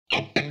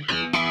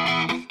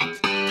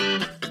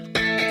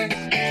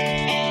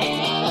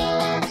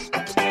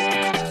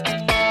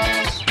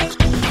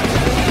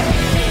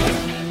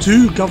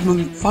Do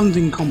government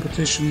funding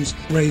competitions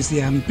raise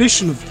the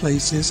ambition of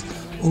places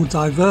or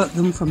divert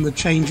them from the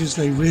changes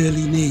they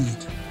really need?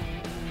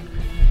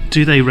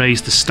 Do they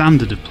raise the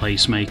standard of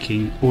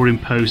placemaking or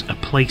impose a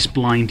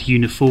place-blind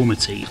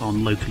uniformity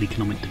on local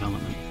economic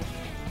development?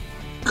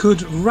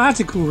 Could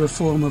radical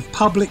reform of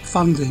public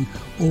funding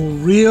or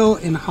real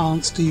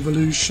enhanced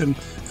devolution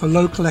for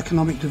local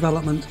economic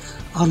development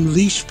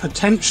unleash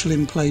potential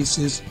in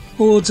places,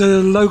 or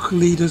do local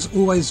leaders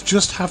always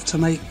just have to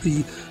make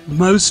the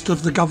most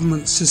of the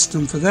government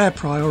system for their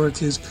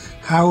priorities,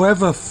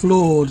 however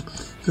flawed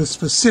the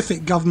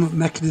specific government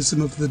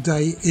mechanism of the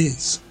day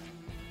is?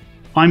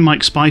 I'm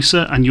Mike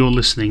Spicer, and you're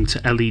listening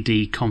to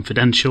LED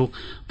Confidential,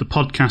 the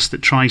podcast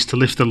that tries to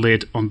lift the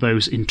lid on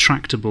those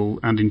intractable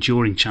and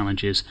enduring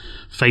challenges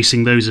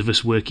facing those of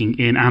us working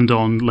in and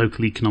on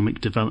local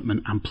economic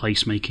development and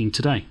placemaking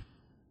today.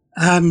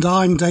 And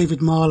I'm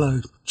David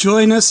Marlowe.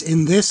 Join us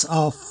in this,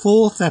 our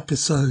fourth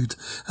episode,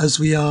 as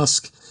we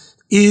ask,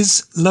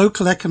 is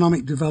local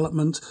economic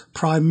development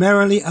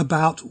primarily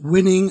about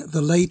winning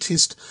the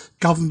latest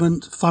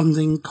government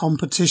funding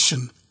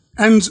competition?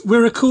 And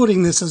we're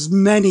recording this as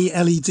many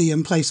LED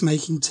and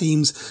placemaking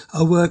teams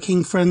are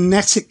working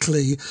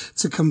frenetically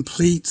to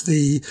complete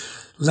the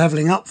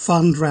Levelling Up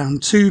Fund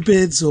Round 2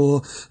 bids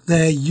or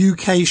their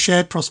UK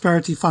Shared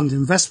Prosperity Fund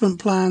investment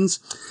plans,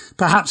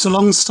 perhaps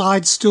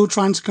alongside still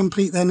trying to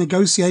complete their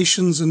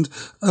negotiations and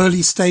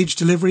early stage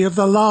delivery of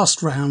the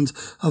last round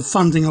of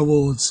funding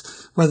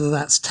awards, whether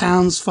that's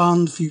Towns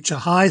Fund, Future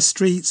High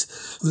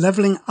Streets,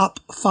 Levelling Up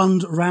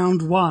Fund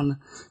Round 1,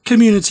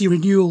 Community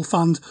Renewal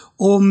Fund,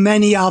 or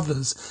many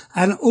others.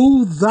 And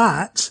all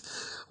that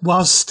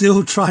while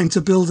still trying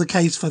to build a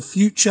case for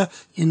future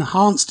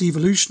enhanced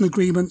devolution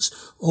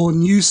agreements or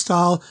new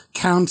style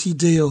county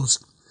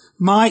deals.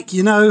 Mike,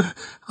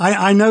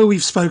 I know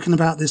we've spoken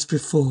about this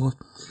before.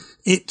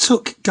 It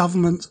took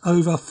government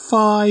over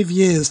 5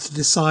 years to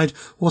decide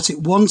what it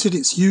wanted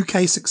its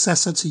UK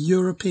successor to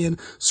European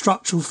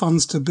structural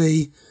funds to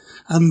be.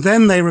 And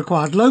then they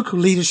required local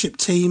leadership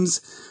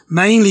teams,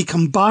 mainly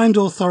combined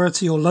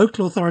authority or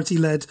local authority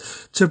led,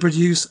 to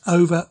produce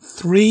over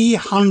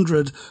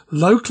 300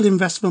 local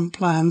investment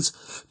plans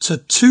to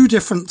 2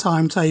 different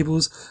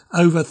timetables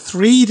over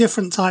 3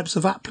 different types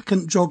of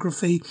applicant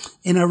geography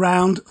in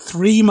around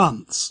 3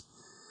 months.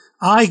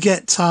 I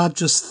get tired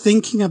just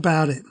thinking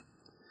about it.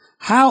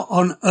 How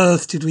on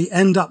earth did we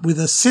end up with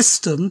a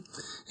system,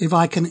 if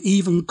I can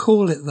even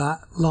call it that,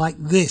 like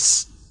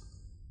this?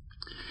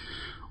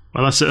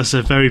 Well, that's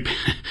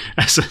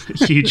a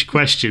huge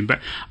question,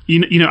 but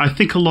I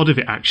think a lot of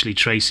it actually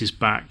traces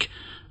back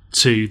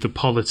to the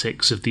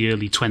politics of the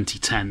early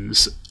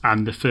 2010s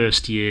and the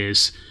first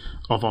years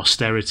of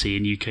austerity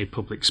in UK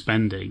public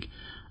spending.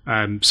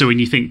 So when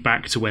you think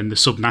back to when the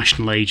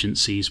subnational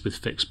agencies with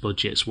fixed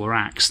budgets were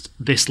axed,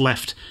 this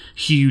left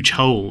huge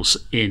holes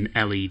in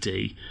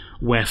LED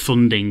where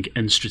funding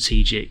and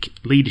strategic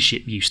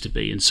leadership used to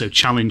be, and so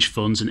challenge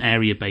funds and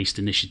area-based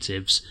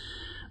initiatives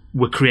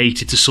were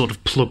created to sort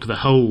of plug the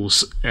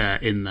holes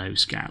in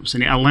those gaps.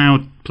 And it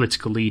allowed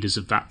political leaders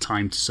of that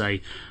time to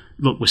say,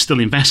 look, we're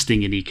still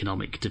investing in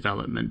economic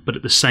development, but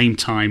at the same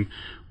time,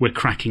 we're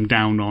cracking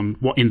down on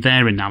what in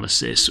their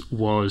analysis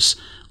was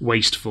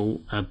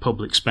wasteful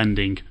public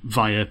spending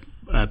via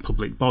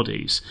public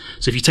bodies.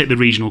 So if you take the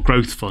Regional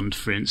Growth Fund,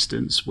 for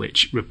instance,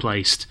 which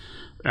replaced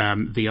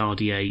the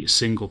RDA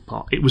single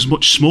pot, it was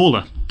much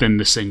smaller than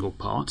the single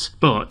pot,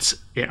 but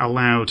it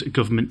allowed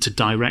government to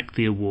direct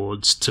the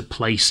awards to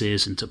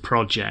places and to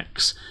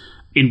projects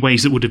in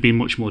ways that would have been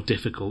much more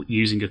difficult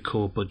using a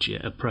core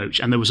budget approach.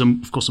 And there was,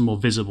 of course, a more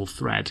visible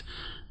thread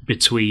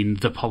between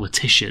the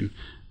politician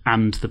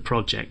and the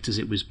project as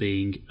it was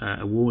being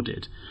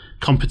awarded.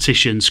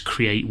 Competitions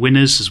create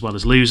winners as well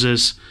as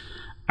losers.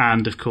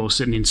 And of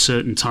course, in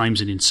certain times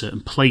and in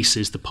certain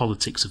places, the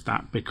politics of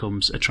that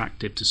becomes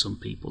attractive to some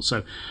people.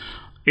 So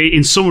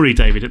in summary,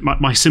 David,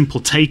 my simple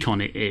take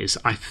on it is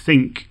I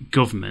think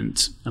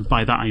government, and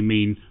by that I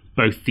mean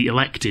both the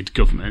elected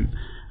government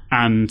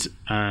and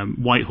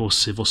white horse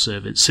civil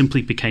servants,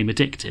 simply became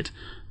addicted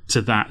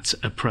to that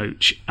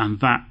approach. And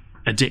that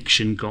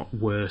addiction got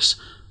worse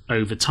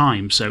over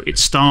time. So it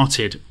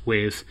started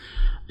with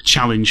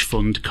challenge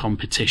fund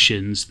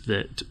competitions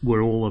that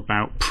were all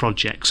about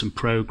projects and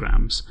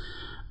programs.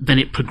 Then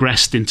it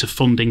progressed into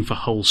funding for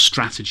whole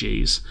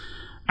strategies.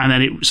 And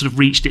then it sort of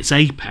reached its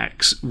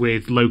apex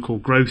with local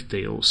growth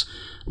deals,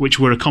 which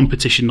were a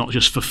competition not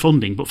just for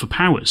funding, but for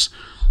powers.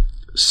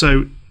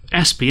 So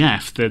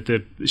SPF,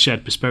 the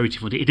Shared Prosperity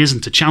Fund, it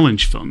isn't a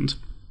challenge fund.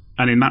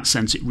 And in that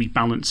sense, it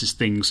rebalances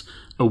things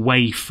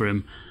away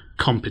from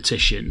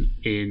competition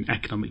in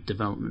economic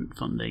development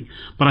funding.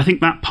 But I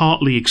think that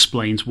partly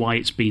explains why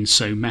it's been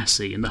so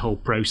messy and the whole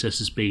process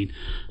has been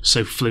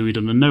so fluid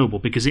and unknowable,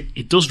 because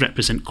it does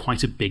represent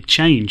quite a big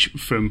change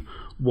from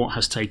what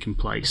has taken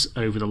place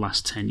over the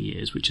last 10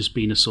 years, which has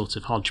been a sort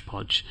of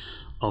hodgepodge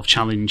of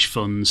challenge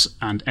funds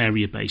and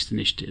area-based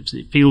initiatives.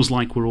 It feels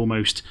like we're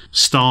almost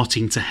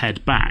starting to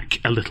head back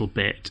a little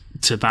bit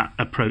to that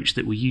approach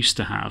that we used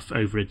to have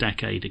over a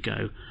decade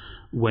ago,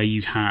 where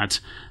you had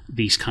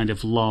these kind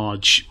of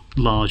large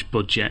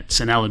budgets,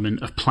 an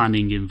element of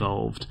planning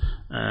involved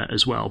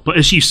as well. But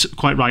as you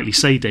quite rightly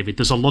say, David,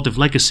 there's a lot of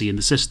legacy in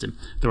the system.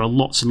 There are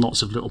lots and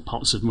lots of little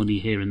pots of money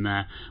here and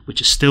there which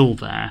are still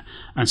there,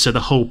 and so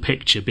the whole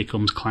picture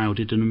becomes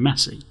clouded and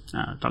messy.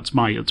 That's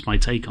my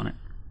take on it.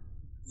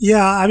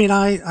 Yeah, I mean,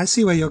 I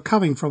see where you're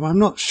coming from. I'm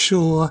not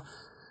sure,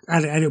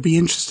 and it'll be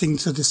interesting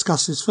to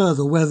discuss this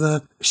further,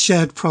 whether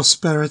Shared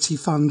Prosperity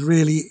Fund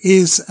really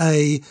is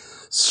a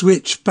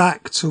switch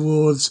back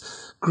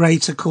towards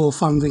greater core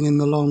funding in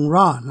the long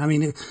run. I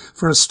mean,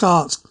 for a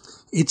start,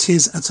 it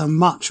is at a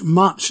much,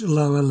 much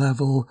lower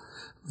level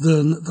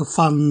than the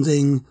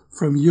funding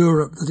from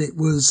Europe that it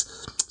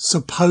was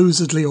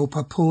supposedly or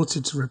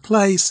purported to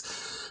replace.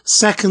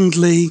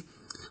 Secondly,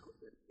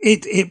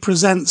 it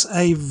presents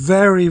a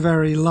very,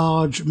 very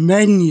large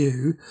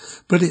menu,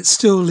 but it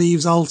still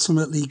leaves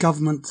ultimately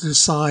government to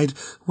decide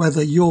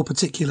whether your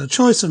particular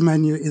choice of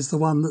menu is the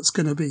one that's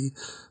going to be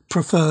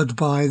preferred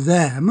by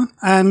them.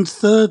 And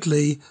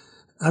thirdly,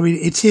 I mean,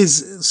 it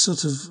is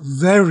sort of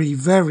very,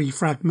 very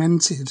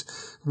fragmented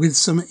with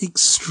some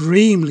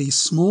extremely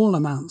small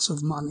amounts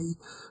of money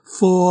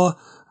for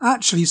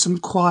actually some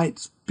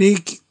quite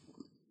big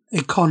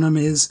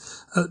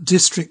economies at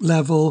district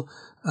level,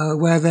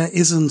 where there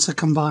isn't a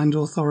combined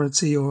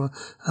authority or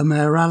a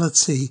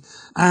mayoralty.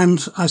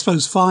 And I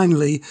suppose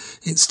finally,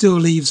 it still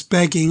leaves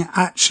begging,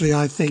 actually,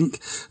 I think,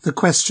 the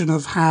question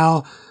of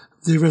how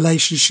the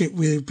relationship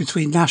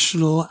between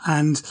national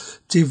and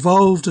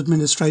devolved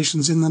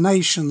administrations in the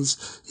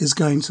nations is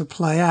going to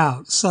play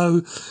out.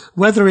 So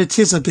whether it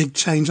is a big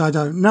change, I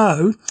don't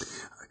know.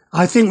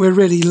 I think we're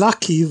really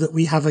lucky that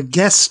we have a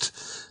guest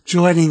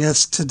joining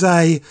us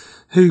today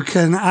who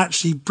can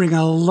actually bring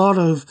a lot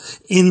of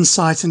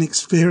insight and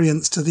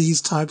experience to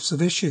these types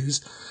of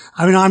issues.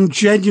 I mean, I'm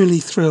genuinely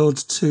thrilled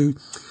to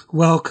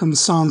welcome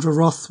Sandra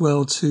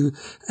Rothwell to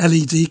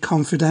LED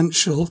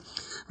Confidential.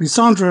 I mean,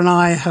 Sandra and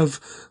I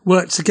have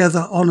worked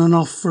together on and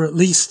off for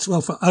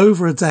for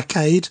over a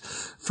decade.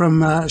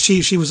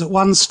 She was at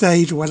one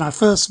stage when I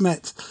first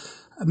met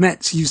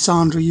you,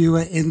 Sandra, you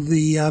were in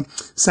the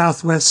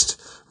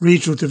Southwest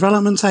Regional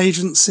Development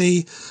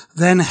Agency,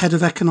 then Head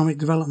of Economic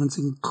Development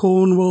in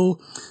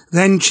Cornwall,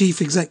 then Chief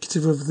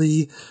Executive of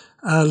the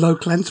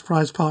Local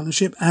Enterprise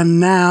Partnership, and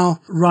now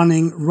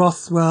running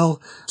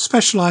Rothwell,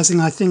 specialising,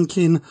 I think,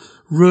 in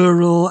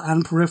rural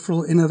and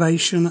peripheral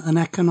innovation and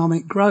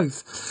economic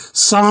growth.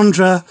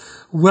 Sandra,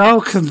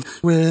 welcome.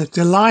 We're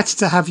delighted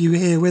to have you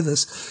here with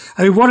us.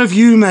 I mean, what have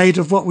you made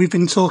of what we've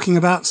been talking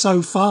about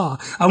so far,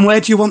 and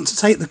where do you want to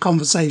take the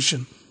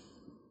conversation?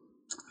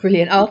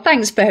 Brilliant. Oh,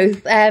 thanks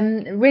both.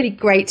 Really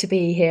great to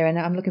be here, and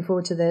I'm looking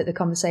forward to the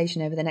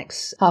conversation over the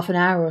next half an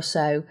hour or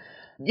so.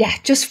 Yeah,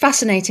 just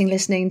fascinating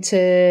listening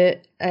to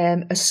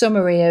a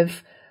summary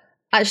of,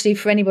 actually,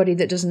 for anybody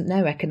that doesn't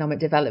know economic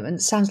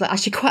development, sounds like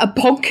actually quite a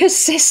bonkers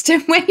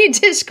system when you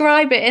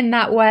describe it in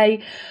that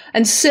way.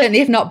 And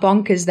certainly, if not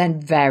bonkers,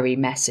 then very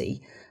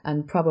messy,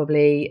 and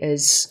probably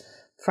as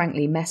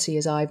frankly messy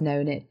as I've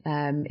known it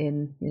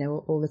in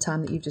all the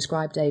time that you've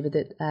described, David,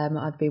 that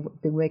I've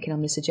been working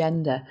on this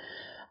agenda.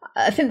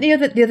 I think the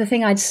other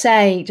thing I'd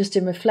say, just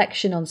in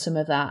reflection on some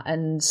of that,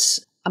 and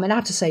I mean, I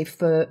have to say,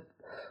 for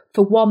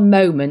one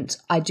moment,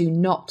 I do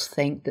not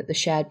think that the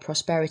Shared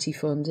Prosperity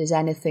Fund is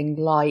anything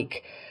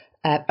like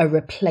a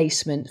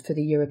replacement for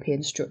the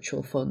European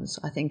structural funds.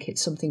 I think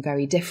it's something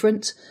very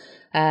different.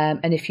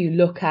 And if you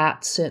look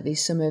at certainly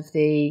some of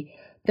the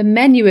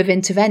menu of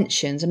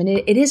interventions, I mean,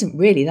 it isn't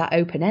really that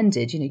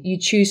open-ended. You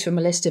choose from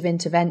a list of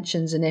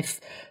interventions, and if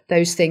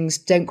those things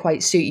don't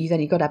quite suit you, then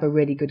you've got to have a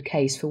really good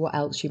case for what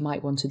else you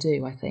might want to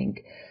do, I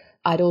think.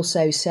 I'd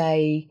also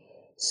say,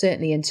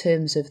 certainly in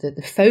terms of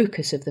the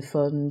focus of the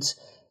fund,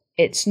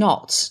 it's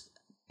not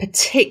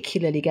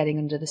particularly getting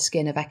under the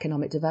skin of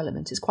economic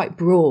development. It's quite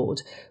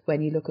broad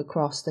when you look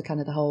across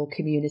the whole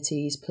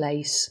communities,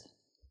 place,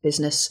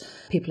 business,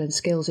 people and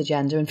skills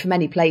agenda. And for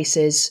many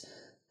places,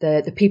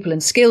 the people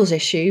and skills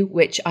issue,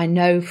 which I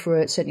know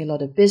for certainly a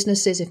lot of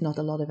businesses, if not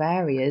a lot of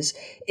areas,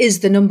 is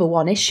the number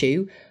one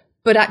issue.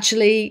 But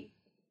actually,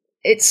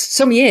 it's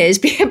some years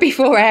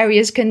before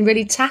areas can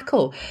really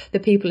tackle the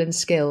people and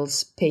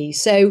skills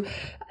piece. So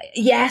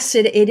yes,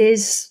 it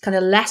is kind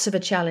of less of a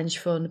challenge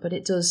fund, but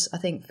it does, I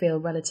think, feel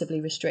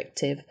relatively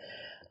restrictive.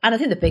 And I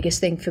think the biggest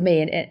thing for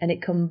me, and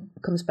it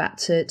comes back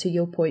to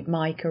your point,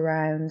 Mike,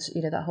 around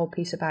that whole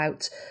piece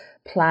about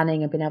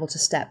planning and being able to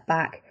step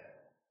back.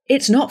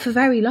 It's not for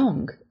very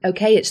long.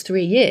 Okay, it's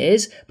 3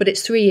 years, but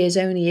it's 3 years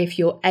only if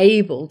you're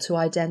able to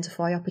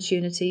identify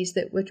opportunities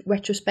that were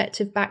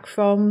retrospective back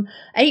from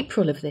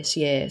April of this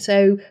year.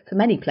 So for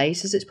many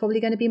places, it's probably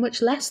going to be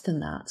much less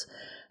than that.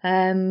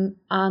 And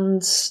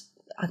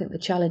I think the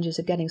challenges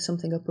of getting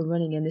something up and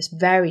running in this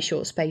very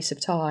short space of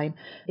time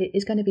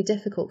is going to be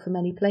difficult for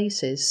many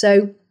places.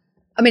 So,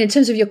 I mean, in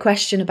terms of your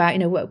question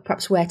about,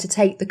 perhaps where to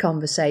take the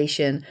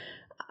conversation,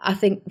 I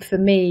think for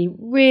me,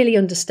 really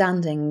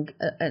understanding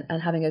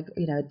and having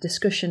a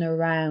discussion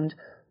around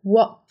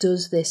what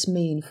does this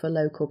mean for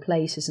local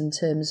places in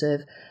terms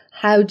of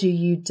how do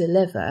you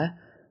deliver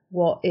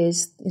what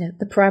is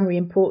the primary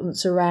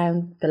importance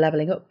around the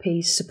levelling up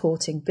piece,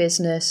 supporting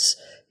business,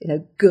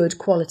 good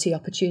quality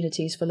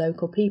opportunities for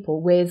local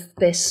people with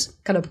this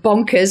kind of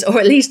bonkers or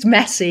at least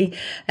messy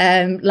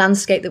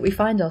landscape that we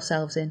find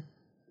ourselves in.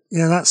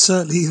 Yeah, that's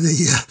certainly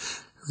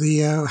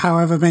the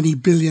however many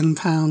 £billion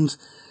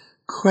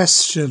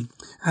question.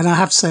 And I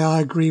have to say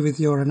I agree with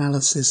your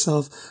analysis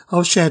of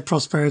shared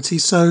prosperity.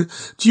 So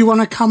do you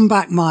want to come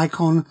back, Mike,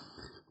 on,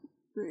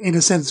 in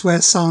a sense,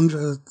 where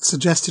Sandra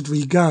suggested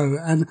we go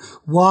and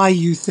why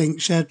you think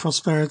shared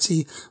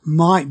prosperity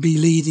might be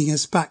leading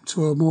us back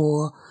to a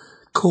more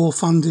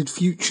core-funded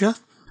future?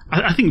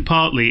 I think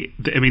partly,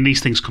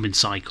 these things come in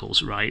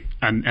cycles, right?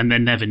 And they're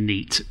never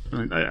neat.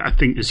 I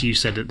think, as you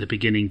said at the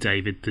beginning,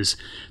 David, there's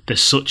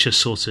such a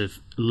sort of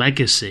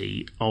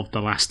legacy of the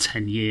last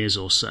 10 years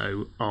or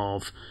so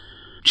of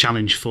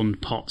challenge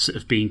fund pots that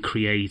have been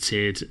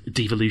created,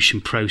 devolution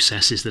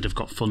processes that have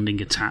got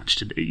funding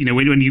attached.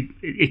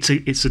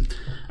 It's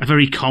a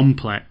very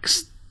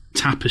complex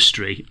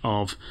tapestry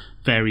of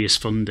various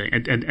funding.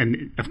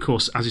 And of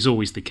course, as is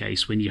always the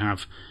case, when you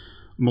have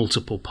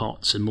multiple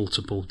pots and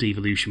multiple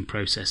devolution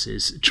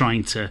processes,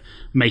 trying to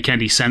make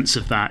any sense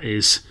of that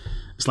it's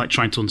like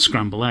trying to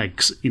unscramble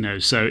eggs,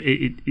 so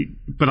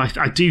but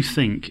I do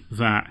think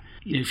that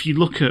if you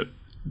look at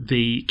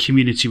the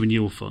Community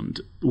Renewal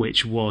Fund,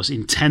 which was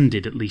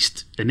intended, at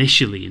least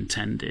initially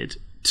intended,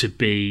 to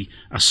be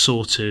a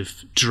sort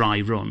of dry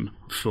run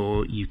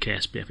for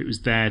UKSPF. It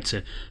was there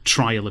to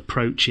trial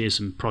approaches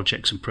and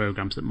projects and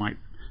programmes that might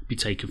be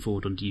taken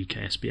forward under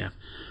UKSPF.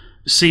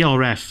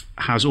 CRF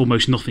has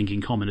almost nothing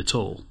in common at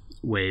all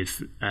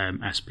with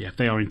SPF.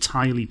 They are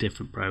entirely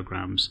different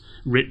programmes,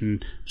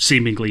 written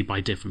seemingly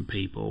by different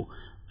people,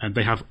 and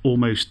they have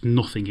almost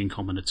nothing in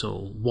common at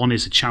all. One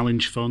is a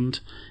challenge fund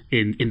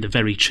in the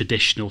very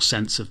traditional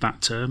sense of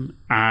that term,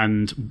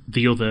 and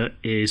the other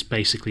is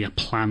basically a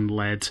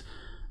plan-led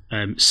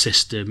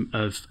system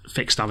of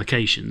fixed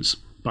allocations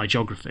by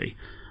geography.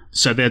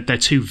 So they're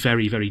two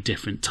very, very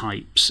different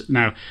types.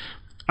 Now,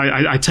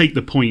 I take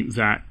the point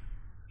that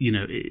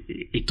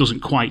it doesn't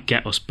quite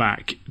get us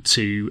back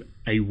to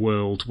a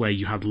world where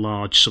you had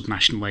large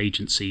subnational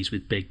agencies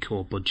with big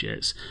core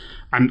budgets.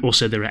 And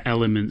also there are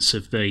elements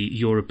of the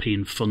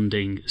European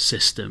funding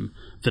system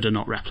that are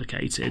not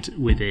replicated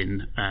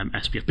within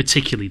SPF,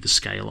 particularly the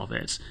scale of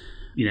it.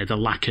 The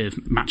lack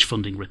of match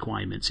funding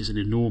requirements is an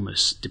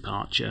enormous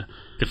departure.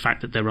 The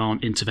fact that there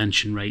aren't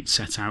intervention rates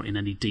set out in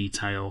any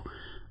detail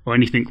or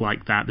anything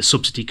like that. The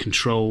subsidy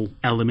control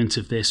element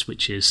of this,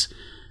 which is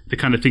the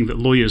kind of thing that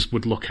lawyers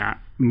would look at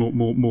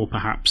more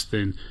perhaps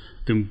than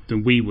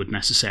we would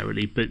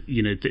necessarily, but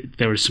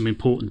there are some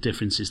important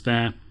differences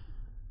there.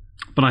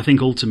 But I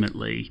think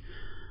ultimately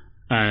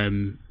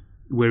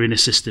we're in a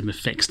system of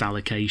fixed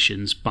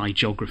allocations by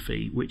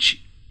geography,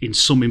 which in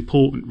some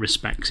important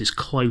respects is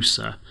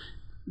closer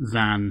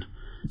than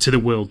to the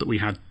world that we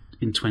had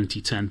in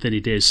 2010 than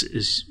it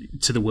is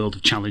to the world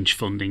of challenge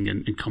funding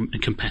and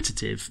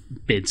competitive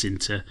bids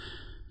into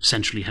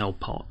centrally held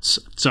pots.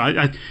 So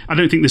I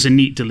don't think there's a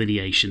neat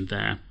delineation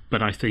there,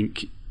 but I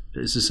think,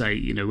 as I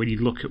say, when you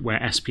look at where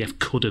SPF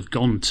could have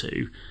gone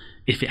to,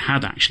 if it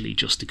had actually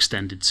just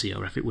extended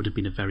CRF, it would have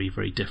been a very,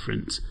 very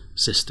different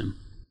system.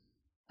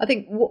 I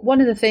think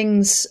one of the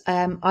things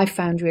I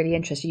found really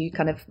interesting, you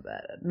kind of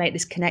make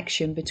this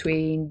connection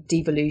between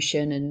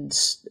devolution and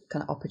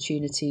kind of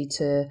opportunity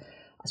to,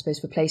 I suppose,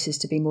 for places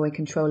to be more in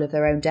control of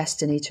their own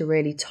destiny, to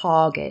really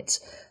target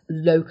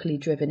locally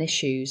driven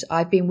issues.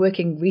 I've been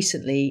working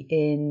recently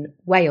in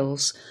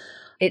Wales.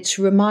 It's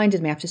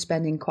reminded me, after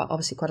spending quite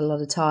a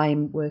lot of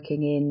time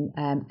working in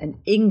an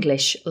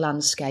English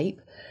landscape,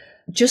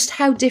 just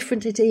how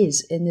different it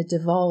is in the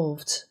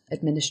devolved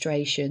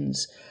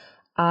administrations.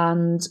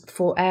 And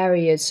for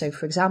areas, so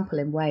for example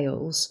in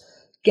Wales,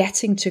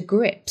 getting to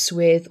grips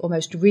with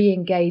almost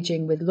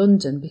re-engaging with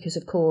London, because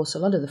of course a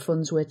lot of the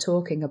funds we're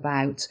talking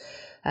about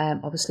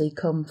obviously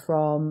come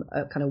from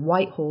a kind of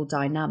Whitehall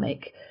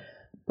dynamic.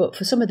 But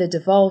for some of the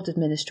devolved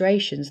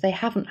administrations, they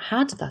haven't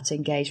had that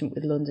engagement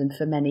with London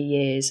for many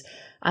years,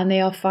 and they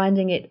are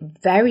finding it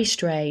very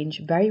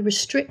strange, very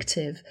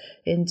restrictive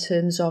in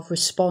terms of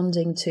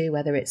responding to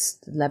whether it's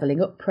the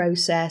levelling up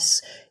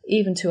process,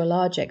 even to a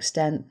large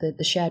extent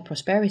the Shared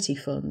Prosperity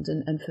Fund,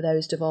 and for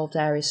those devolved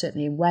areas,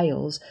 certainly in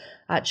Wales,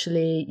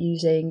 actually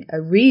using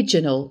a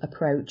regional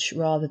approach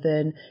rather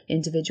than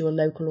individual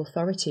local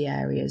authority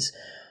areas.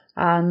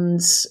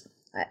 And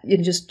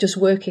just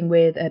working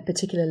with a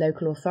particular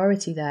local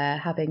authority there,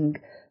 having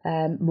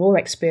more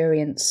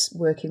experience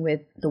working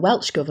with the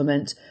Welsh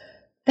government,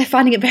 they're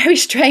finding it very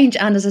strange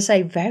and, as I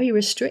say, very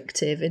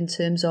restrictive in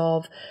terms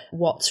of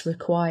what's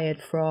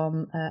required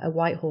from a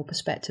Whitehall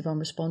perspective on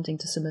responding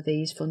to some of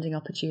these funding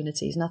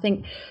opportunities. And I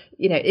think,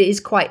 it is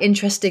quite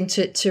interesting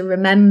to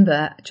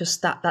remember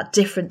just that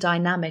different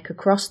dynamic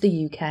across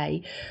the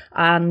UK.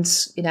 And,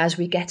 as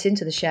we get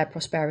into the Shared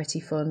Prosperity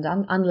Fund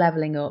and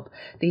Levelling Up,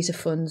 these are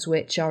funds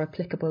which are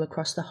applicable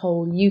across the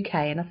whole UK.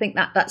 And I think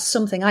that's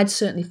something I'd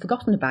certainly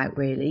forgotten about,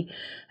 really,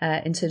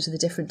 in terms of the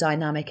different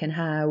dynamic and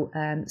how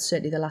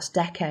certainly the last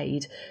decade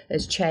decade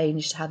has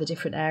changed how the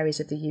different areas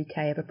of the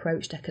UK have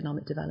approached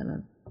economic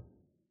development.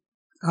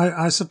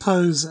 I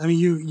suppose, I mean,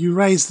 you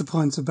raised the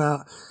point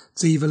about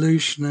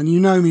devolution, and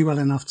you know me well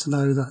enough to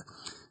know that,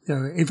 you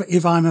know,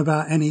 if I'm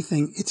about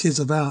anything, it is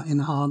about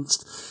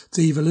enhanced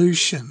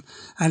devolution.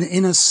 And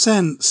in a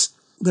sense,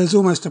 there's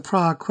almost a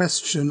prior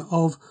question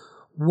of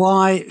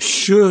why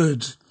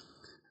should,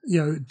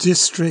 you know,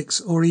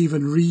 districts or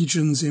even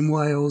regions in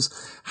Wales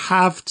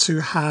have to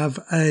have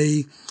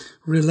a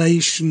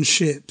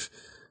relationship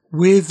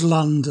with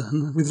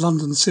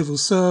London civil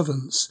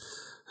servants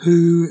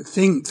who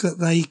think that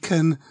they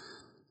can,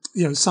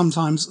 you know,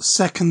 sometimes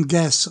second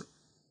guess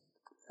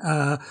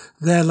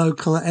their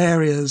local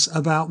areas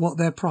about what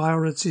their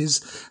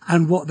priorities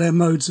and what their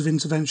modes of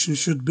intervention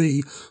should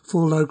be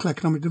for local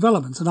economic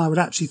development. And I would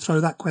actually throw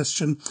that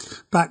question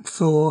back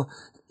for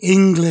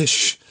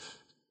English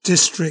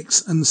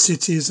districts and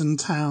cities and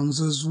towns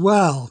as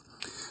well.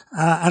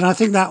 And I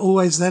think that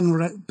always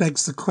then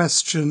begs the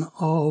question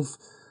of,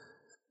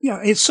 you know,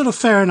 it's sort of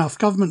fair enough.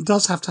 Government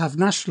does have to have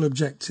national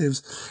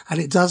objectives, and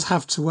it does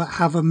have to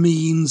have a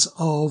means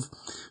of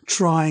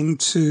trying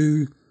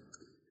to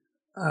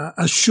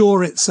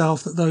assure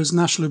itself that those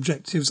national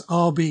objectives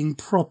are being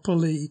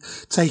properly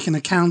taken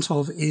account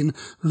of in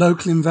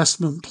local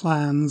investment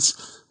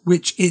plans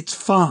which it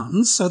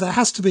funds. So there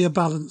has to be a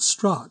balance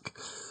struck.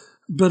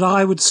 But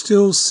I would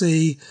still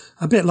see,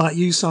 a bit like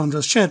you,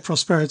 Sandra, shared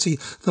prosperity,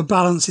 the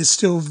balance is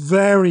still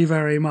very,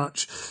 very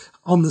much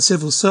on the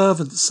civil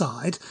servant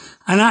side,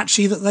 and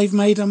actually that they've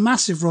made a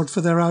massive rod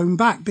for their own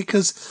back,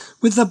 because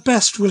with the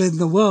best will in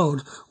the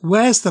world,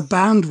 where's the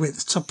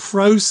bandwidth to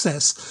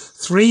process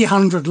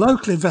 300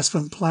 local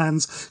investment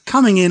plans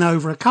coming in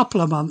over a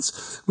couple of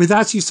months with,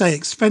 as you say,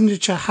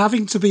 expenditure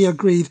having to be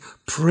agreed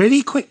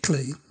pretty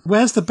quickly?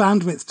 Where's the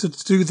bandwidth to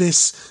do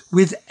this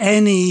with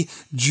any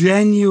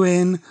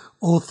genuine,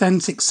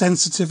 authentic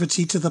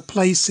sensitivity to the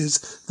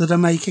places that are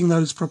making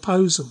those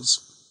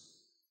proposals?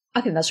 I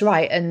think that's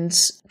right. And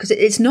because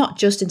it's not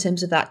just in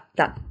terms of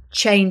that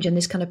change and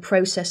this kind of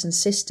process and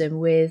system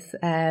with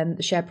the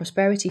Shared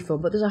Prosperity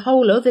Fund, but there's a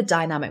whole other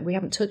dynamic we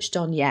haven't touched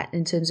on yet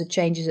in terms of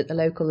changes at the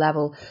local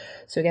level.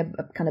 So again,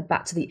 kind of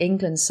back to the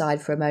England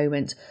side for a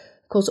moment.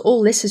 Of course,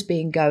 all this has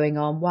been going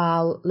on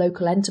while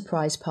local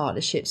enterprise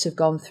partnerships have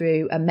gone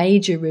through a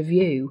major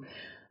review.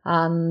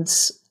 And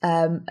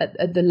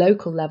at the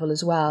local level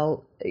as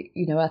well,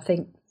 you know, I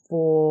think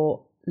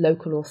for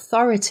local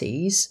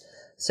authorities,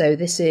 so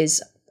this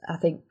is, I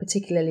think,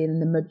 particularly in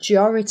the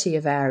majority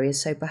of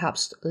areas, so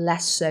perhaps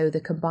less so the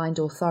combined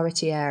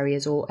authority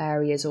areas or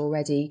areas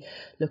already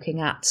looking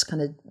at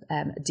kind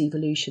of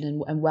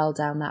devolution and well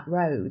down that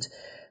road.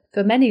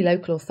 For many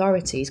local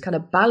authorities, kind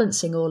of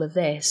balancing all of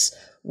this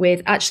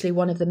with actually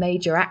one of the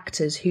major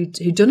actors who'd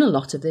done a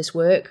lot of this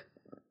work,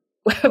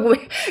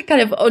 kind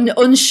of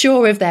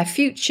unsure of their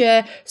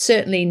future,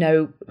 certainly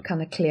no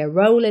kind of clear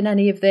role in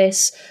any of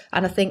this.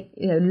 And I think,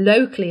 you know,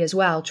 locally as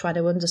well, trying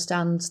to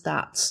understand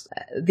that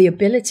the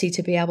ability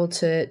to be able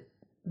to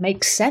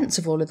make sense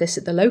of all of this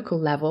at the local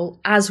level,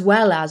 as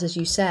well as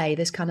you say,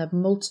 this kind of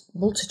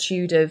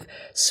multitude of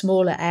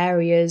smaller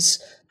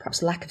areas,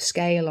 perhaps lack of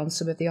scale on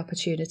some of the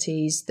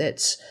opportunities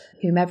that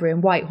whomever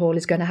in Whitehall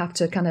is going to have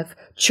to kind of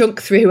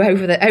chunk through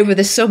over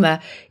the summer.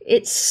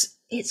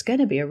 It's going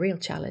to be a real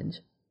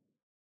challenge.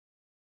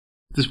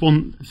 There's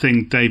one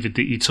thing, David,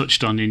 that you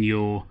touched on in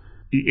your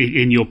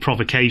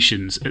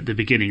provocations at the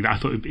beginning that I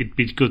thought it'd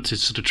be good to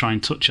sort of try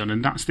and touch on,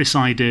 and that's this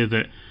idea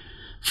that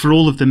for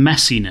all of the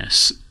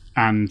messiness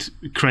and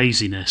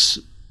craziness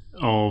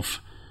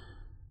of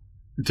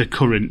the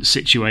current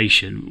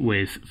situation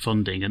with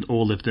funding and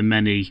all of its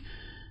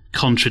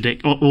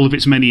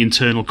many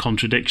internal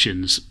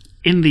contradictions,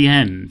 in the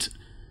end,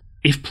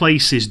 if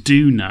places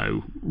do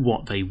know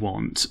what they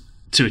want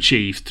to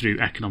achieve through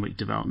economic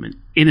development,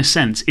 in a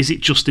sense, is it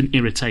just an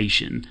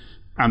irritation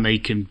and they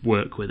can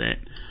work with it?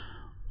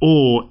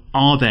 Or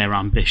are their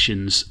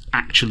ambitions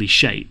actually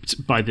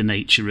shaped by the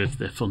nature of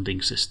the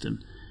funding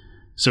system?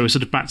 So we're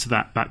sort of back to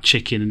that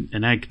chicken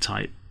and egg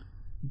type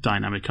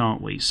dynamic,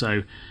 aren't we?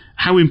 So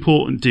how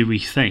important do we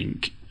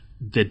think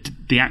that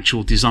the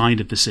actual design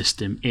of the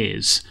system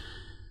is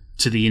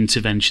to the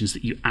interventions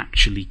that you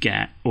actually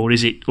get? Or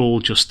is it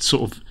all just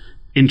sort of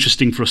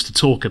interesting for us to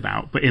talk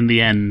about, but in the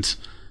end,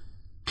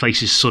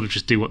 places sort of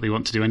just do what they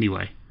want to do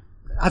anyway?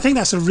 I think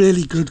that's a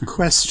really good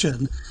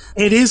question.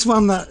 It is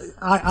one that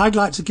I'd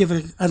like to give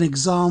an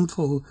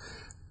example,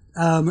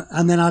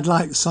 and then I'd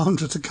like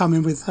Sandra to come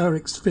in with her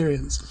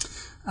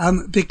experience,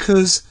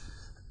 because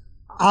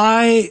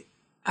I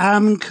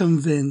am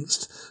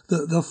convinced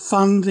that the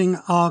funding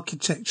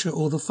architecture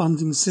or the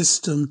funding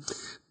system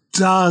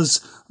does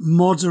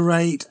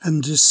moderate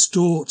and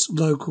distort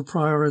local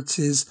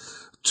priorities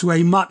to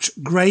a much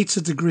greater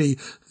degree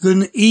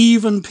than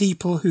even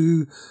people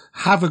who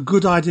have a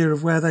good idea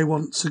of where they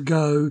want to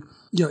go,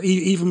 you know,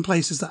 even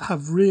places that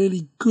have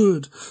really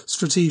good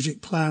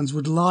strategic plans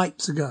would like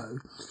to go.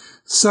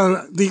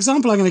 So the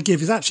example I'm going to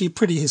give is actually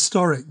pretty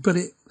historic, but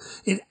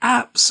it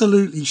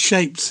absolutely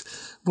shaped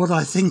what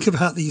I think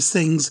about these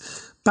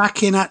things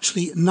back in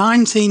actually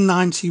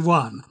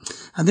 1991.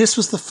 And this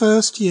was the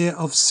first year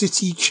of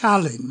City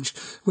Challenge,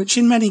 which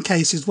in many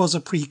cases was a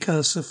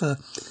precursor for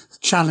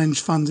challenge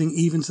funding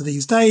even to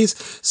these days.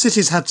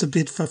 Cities had to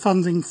bid for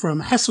funding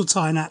from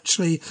Heseltine,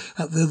 actually,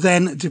 at the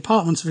then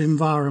Department of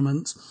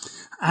Environment.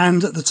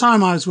 And at the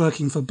time I was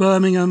working for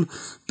Birmingham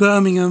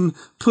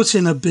put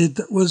in a bid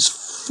that was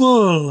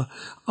full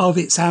of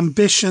its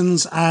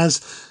ambitions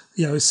as,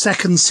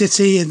 second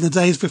city in the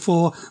days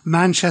before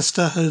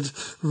Manchester had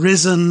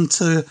risen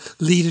to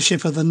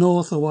leadership of the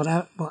North or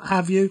what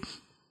have you.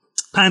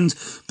 And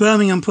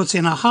Birmingham put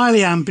in a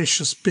highly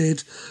ambitious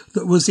bid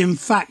that was in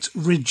fact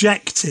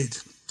rejected.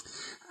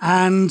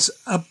 And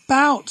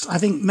about, I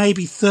think,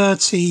 maybe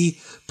 30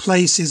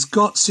 places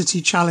got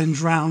City Challenge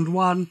Round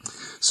 1.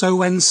 So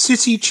when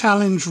City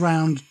Challenge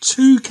Round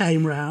 2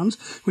 came round,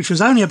 which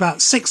was only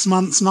about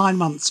 9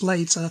 months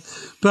later,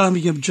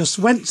 Birmingham just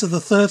went to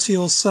the 30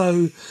 or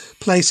so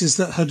places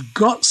that had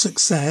got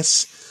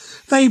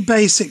success. They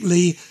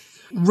basically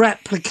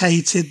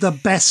replicated the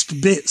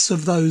best bits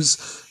of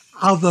those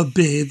other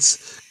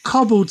bids,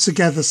 cobbled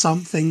together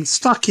something,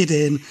 stuck it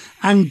in,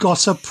 and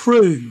got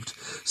approved.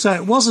 So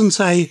it wasn't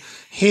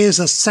here's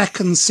a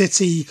second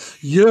city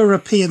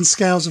European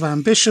scales of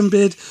ambition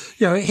bid.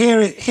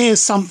 Here's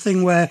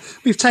something where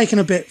we've taken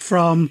a bit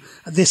from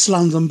this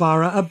London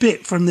borough, a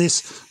bit from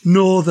this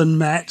Northern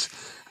Met,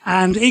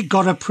 and it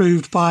got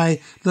approved by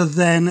the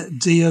then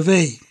D of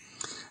E.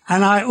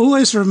 And I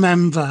always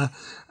remember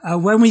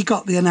when we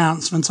got the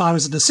announcement, I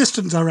was an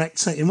assistant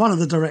director in one of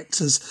the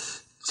directors'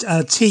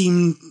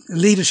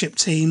 leadership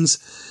teams,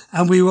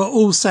 and we were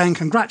all saying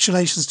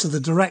congratulations to the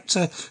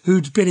director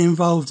who'd been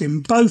involved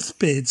in both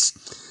bids.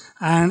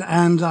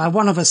 And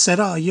one of us said,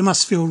 you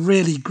must feel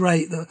really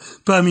great that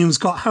Birmingham's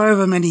got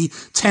however many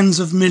tens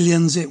of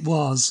millions it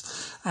was.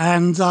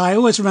 And I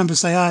always remember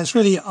saying, it's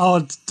really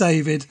odd,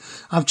 David.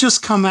 I've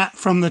just come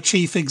from the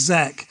chief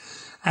exec,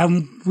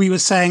 and we were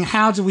saying,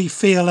 how do we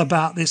feel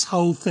about this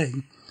whole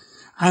thing?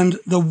 And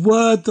the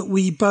word that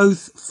we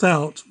both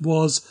felt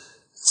was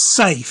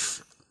safe.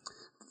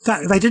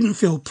 That they didn't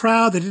feel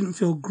proud, they didn't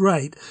feel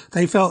great,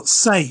 they felt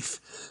safe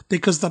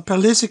because the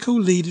political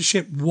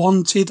leadership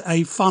wanted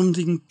a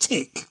funding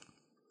tick.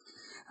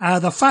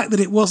 The fact that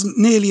it wasn't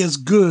nearly as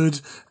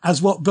good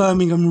as what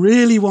Birmingham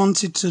really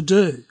wanted to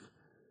do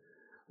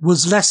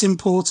was less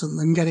important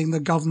than getting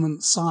the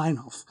government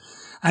sign-off.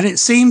 And it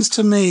seems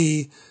to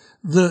me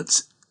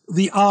that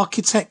the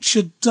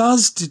architecture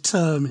does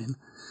determine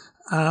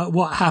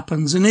what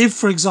happens. And if,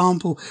 for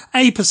example,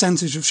 a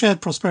percentage of shared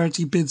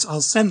prosperity bids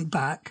are sent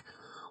back,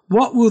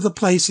 what will the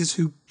places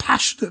who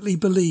passionately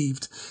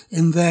believed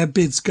in their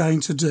bids going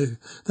to do?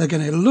 They're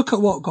going to look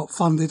at what got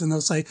funded and they'll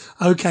say,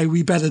 okay,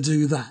 we better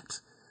do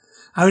that.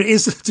 I mean,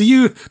 does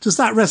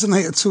that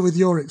resonate at all with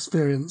your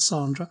experience,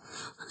 Sandra?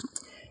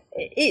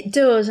 It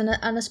does. And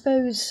I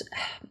suppose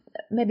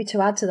maybe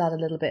to add to that a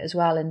little bit as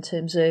well in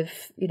terms of,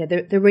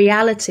 the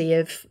reality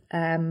of,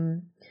 I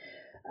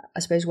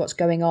suppose, what's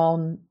going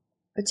on,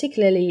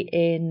 particularly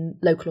in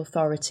local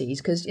authorities,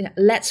 because,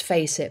 let's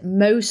face it,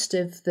 most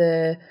of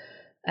the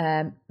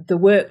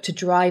work to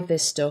drive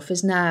this stuff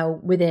is now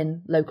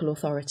within local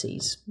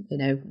authorities.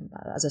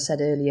 As I said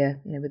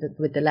earlier,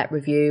 with the LET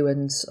review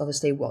and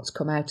obviously what's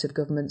come out of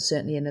government,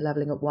 certainly in the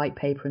Levelling Up white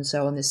paper and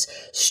so on, this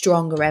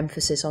stronger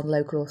emphasis on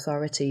local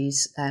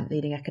authorities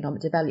leading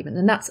economic development,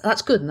 and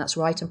that's good and that's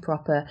right and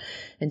proper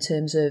in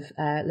terms of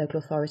local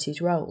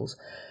authorities' roles.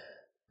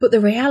 But the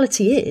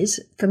reality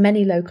is, for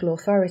many local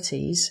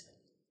authorities,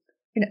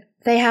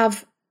 they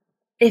have,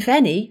 if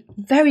any,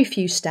 very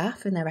few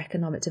staff in their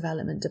economic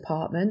development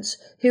departments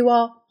who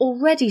are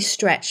already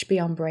stretched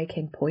beyond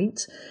breaking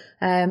point.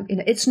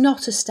 It's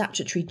not a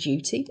statutory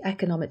duty,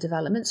 economic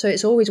development, so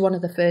it's always one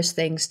of the first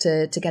things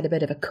to get a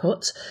bit of a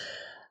cut.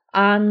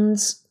 And,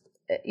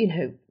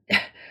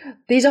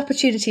 these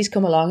opportunities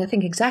come along, I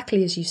think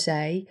exactly as you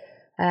say.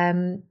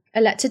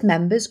 Elected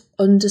members,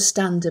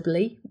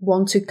 understandably,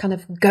 want to kind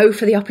of go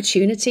for the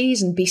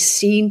opportunities and be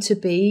seen to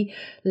be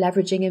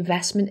leveraging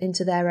investment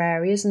into their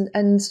areas.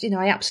 And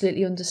I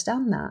absolutely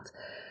understand that.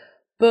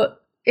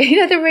 But,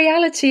 the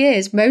reality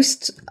is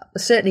most,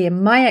 certainly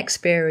in my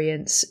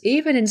experience,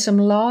 even in some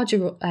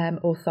larger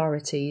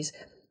authorities,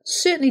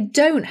 certainly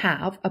don't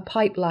have a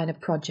pipeline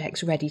of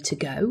projects ready to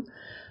go.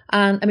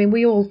 And I mean,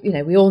 we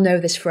all know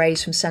this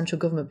phrase from central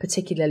government,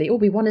 particularly,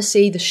 we want to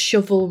see the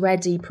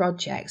shovel-ready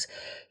projects.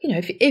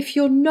 If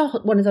you're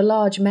not one of the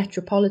large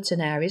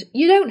metropolitan areas,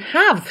 you don't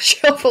have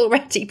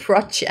shovel-ready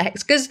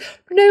projects because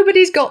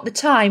nobody's got the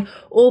time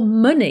or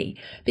money.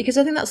 Because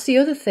I think that's the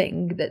other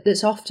thing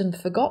that's often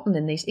forgotten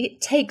in these. It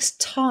takes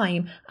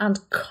time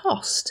and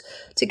cost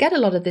to get a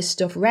lot of this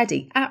stuff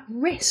ready at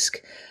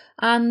risk.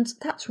 And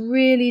that's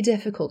really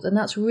difficult and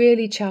that's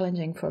really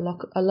challenging for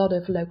a lot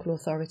of local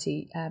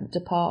authority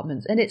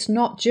departments. And it's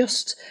not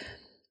just,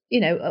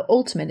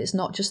 ultimately, it's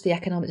not just the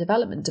economic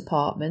development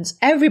departments.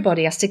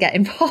 Everybody has to get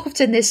involved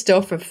in this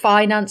stuff, from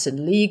finance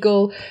and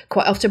legal.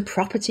 Quite often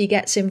property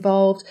gets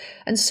involved.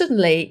 And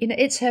suddenly,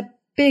 it's a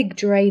big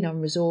drain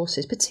on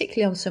resources,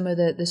 particularly on some of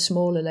the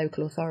smaller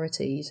local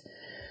authorities.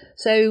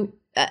 So,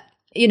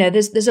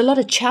 there's a lot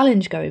of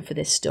challenge going for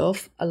this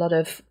stuff, a lot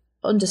of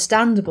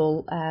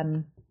understandable,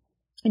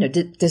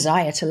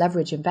 desire to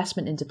leverage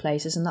investment into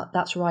places, and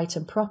that's right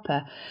and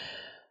proper.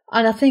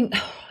 And I think,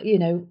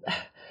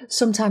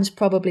 sometimes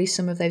probably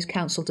some of those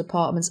council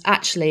departments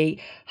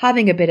actually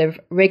having a bit of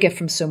rigour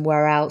from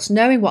somewhere else,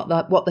 knowing what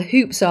the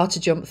hoops are to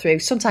jump through,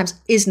 sometimes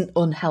isn't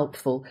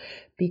unhelpful,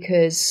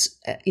 because,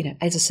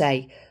 as I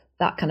say,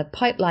 that kind of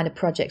pipeline of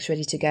projects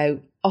ready to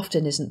go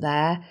often isn't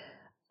there.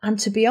 And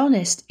to be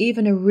honest,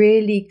 even a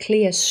really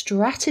clear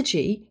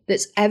strategy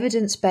that's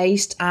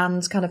evidence-based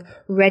and kind of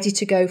ready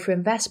to go for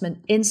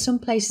investment in some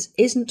places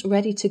isn't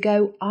ready to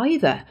go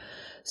either.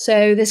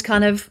 So this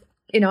kind of,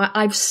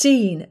 I've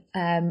seen,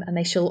 and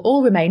they shall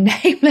all remain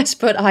nameless,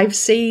 but I've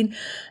seen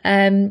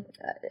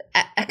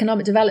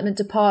economic development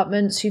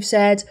departments who've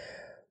said,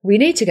 we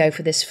need to go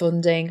for this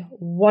funding.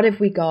 What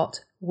have we got?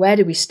 Where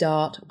do we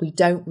start? We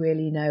don't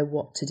really know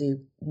what to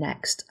do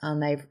next.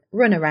 And they've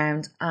run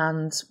around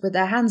and with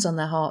their hands on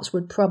their hearts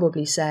would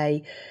probably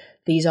say,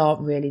 these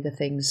aren't really the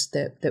things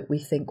that we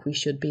think we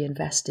should be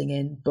investing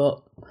in,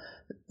 but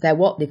they're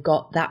what they've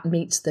got. That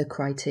meets the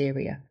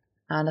criteria.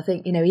 And I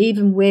think,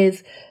 even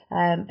with,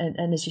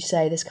 and as you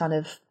say, this kind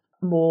of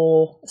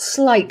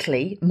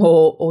slightly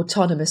more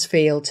autonomous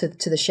feel to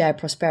the Shared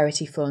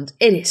Prosperity Fund,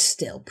 it is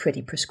still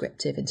pretty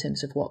prescriptive in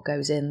terms of what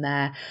goes in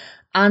there.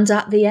 And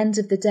at the end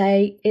of the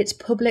day, it's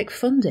public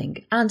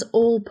funding, and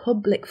all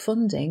public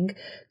funding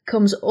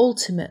comes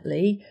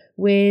ultimately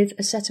with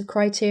a set of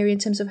criteria in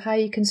terms of how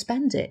you can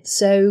spend it.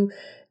 So,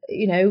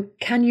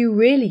 can you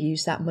really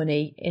use that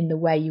money in the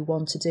way you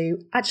want to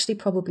do? Actually,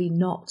 probably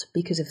not,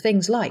 because of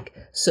things like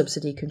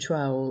subsidy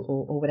control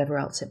or whatever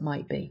else it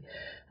might be.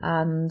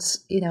 And,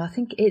 I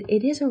think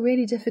it is a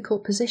really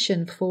difficult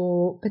position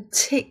for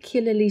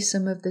particularly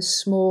some of the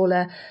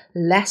smaller,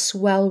 less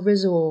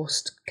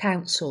well-resourced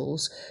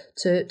councils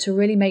to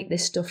really make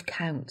this stuff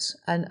count.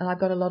 And I've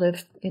got a lot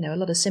of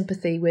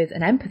sympathy with,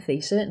 and empathy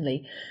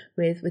certainly,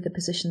 with the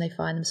position they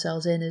find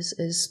themselves in as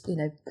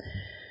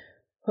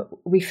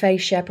we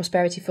face Shared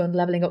Prosperity Fund,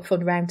 Levelling Up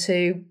Fund Round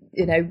 2,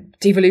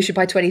 devolution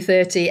by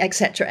 2030,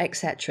 etc.,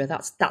 etc.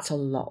 That's a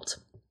lot.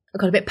 I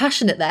got a bit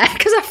passionate there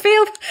because I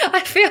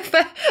feel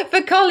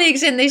for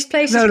colleagues in these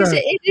places because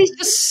it is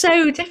just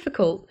so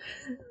difficult.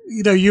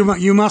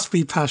 You must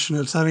be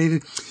passionate. I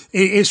mean,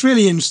 it's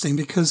really interesting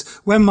because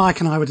when Mike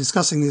and I were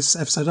discussing this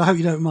episode, I hope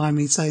you don't mind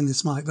me saying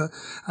this, Mike, but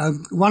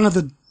one of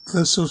the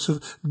sort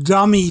of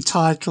dummy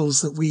titles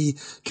that we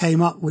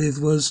came up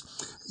with was,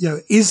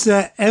 is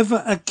there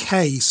ever a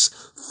case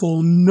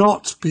for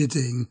not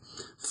bidding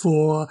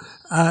for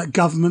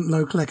government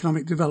local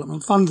economic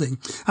development funding?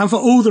 And for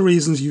all the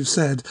reasons you've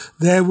said,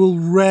 there will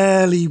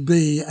rarely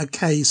be a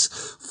case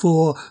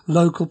for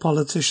local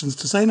politicians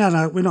to say,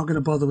 no, we're not going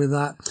to bother with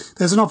that.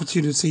 There's an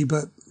opportunity,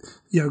 but,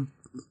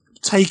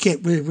 take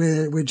it.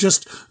 We're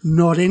just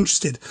not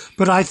interested.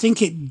 But I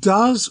think it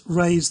does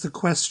raise the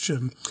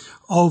question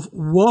of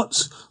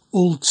what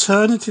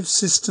alternative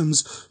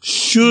systems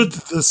should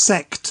the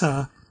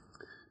sector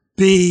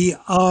be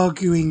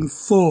arguing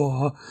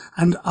for,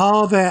 and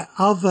are there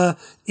other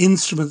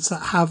instruments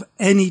that have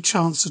any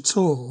chance at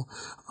all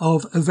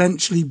of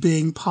eventually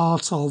being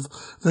part of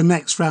the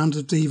next round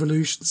of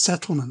devolution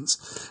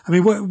settlements? I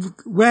mean,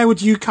 where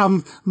would you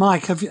come,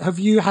 Mike? Have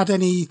you had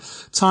any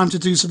time to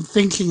do some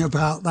thinking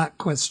about that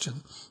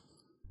question?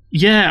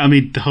 Yeah, I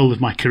mean, the whole of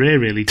my career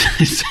really,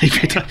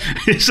 David.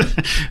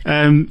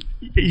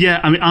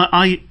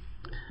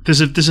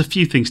 There's a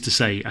few things to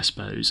say, I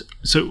suppose.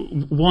 So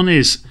one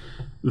is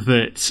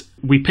that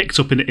we picked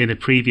up in a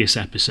previous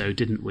episode,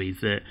 didn't we,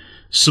 that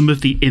some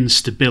of the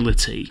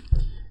instability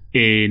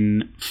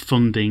in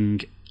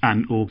funding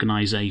and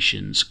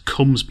organisations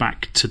comes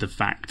back to the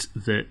fact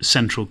that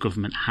central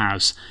government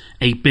has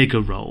a bigger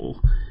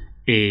role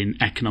in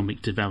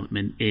economic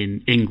development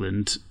in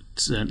England,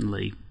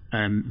 certainly,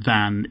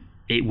 than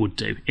it would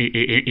do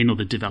in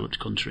other developed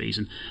countries.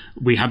 And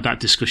we had that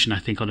discussion, I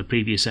think, on a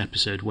previous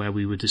episode where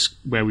we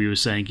were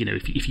saying,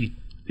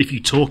 if you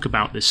talk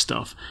about this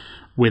stuff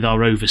with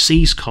our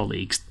overseas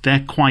colleagues, they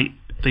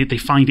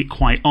find it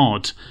quite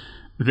odd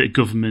that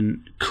government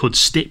could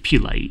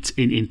stipulate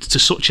to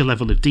such a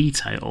level of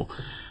detail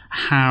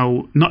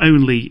how not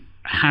only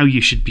how you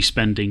should be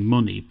spending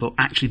money, but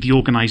actually the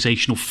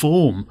organisational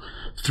form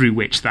through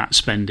which that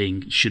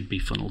spending should be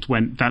funneled.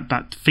 When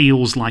that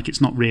feels like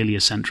it's not really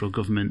a central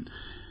government,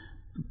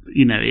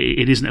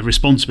 it isn't a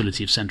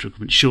responsibility of central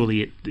government.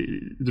 Surely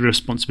the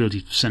responsibility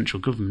of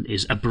central government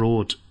is a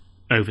broad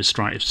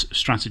oversight of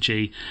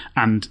strategy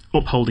and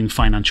upholding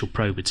financial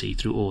probity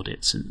through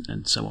audits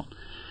and so on.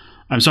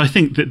 So I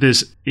think that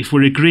if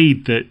we're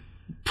agreed that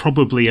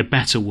probably a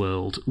better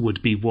world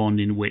would be one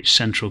in which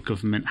central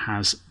government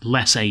has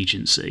less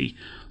agency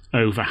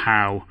over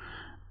how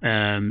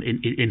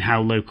in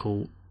how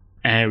local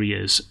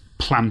areas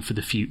plan for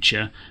the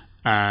future,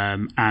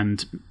 and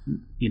and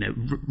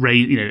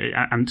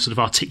sort of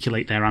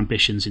articulate their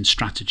ambitions in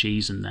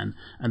strategies and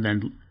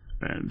then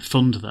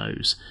fund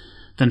those.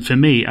 then for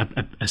me,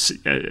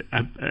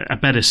 a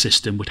better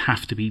system would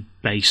have to be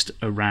based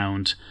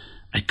around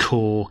a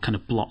core kind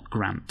of block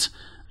grant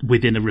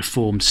within a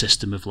reformed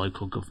system of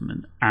local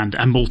government, and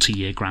a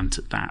multi-year grant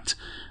at that.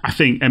 I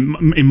think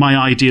in my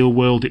ideal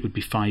world it would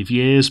be 5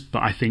 years,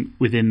 but I think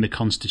within the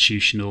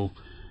constitutional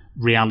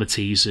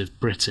realities of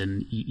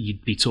Britain,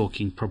 you'd be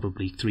talking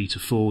probably 3 to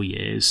 4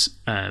 years.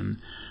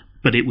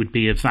 But it would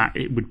be a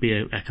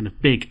kind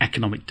of big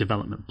economic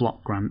development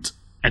block grant,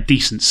 a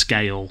decent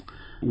scale,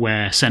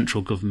 where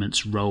central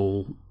government's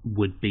role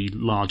would be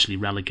largely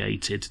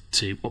relegated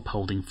to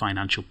upholding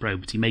financial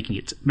probity,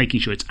 making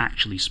sure it's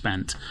actually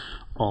spent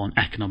on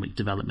economic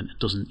development. It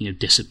doesn't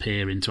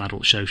disappear into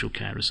adult social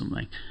care or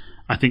something.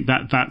 I think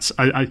that's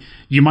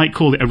you might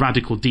call it a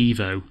radical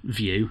Devo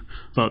view,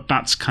 but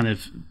that's kind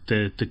of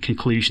the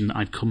conclusion that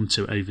I've come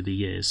to over the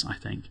years, I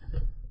think.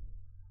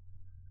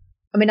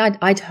 I mean,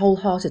 I'd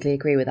wholeheartedly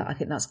agree with that. I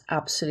think that's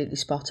absolutely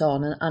spot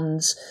on.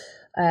 And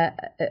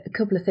a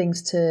couple of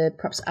things to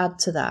perhaps add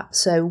to that.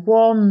 So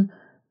one,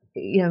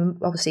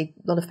 obviously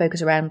a lot of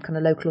focus around kind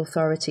of local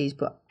authorities,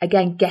 but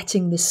again,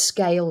 getting the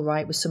scale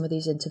right with some of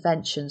these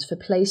interventions for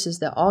places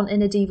that aren't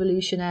in a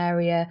devolution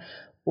area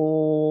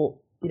or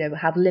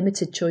have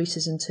limited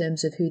choices in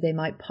terms of who they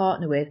might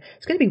partner with.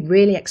 It's going to be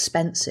really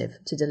expensive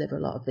to deliver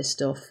a lot of this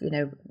stuff.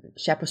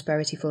 Shared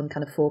Prosperity Fund,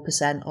 kind of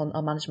 4%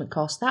 on management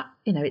costs. That,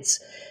 it's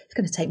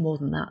going to take more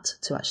than that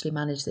to actually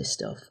manage this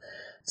stuff.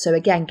 So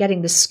again,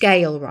 getting the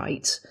scale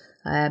right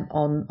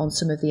on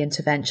some of the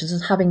interventions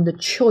and having the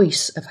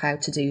choice of how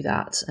to do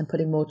that and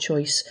putting more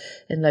choice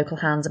in local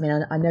hands. I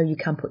mean, I know you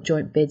can put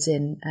joint bids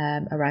in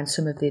around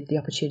some of the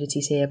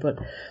opportunities here, but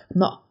I'm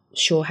not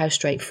sure how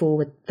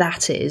straightforward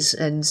that is.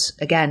 And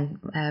again,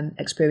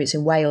 experience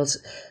in Wales,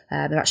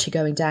 they're actually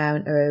going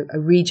down a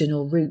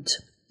regional route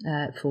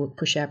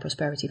for Shared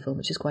Prosperity Fund,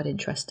 which is quite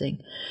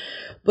interesting.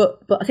 But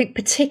I think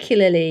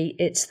particularly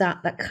it's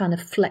that kind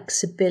of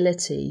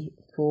flexibility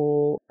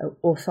for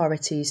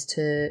authorities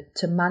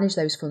to manage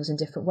those funds in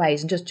different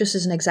ways. And just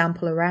as an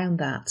example around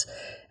that,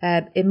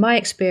 in my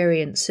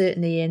experience,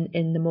 certainly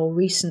in the more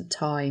recent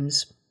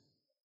times,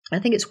 I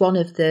think it's one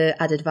of the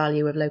added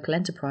value of local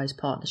enterprise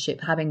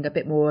partnership, having a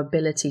bit more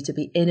ability to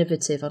be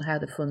innovative on how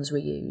the funds were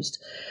used.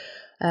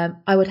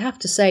 I would have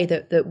to say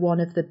that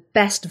one of the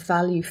best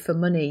value for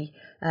money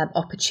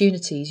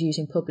opportunities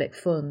using public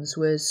funds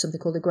was something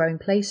called the Growing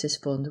Places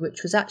Fund,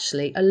 which was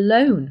actually a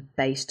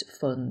loan-based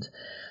fund.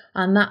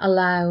 And that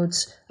allowed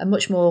a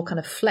much more kind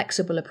of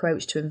flexible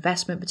approach to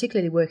investment,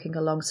 particularly working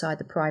alongside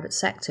the private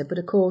sector. But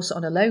of course,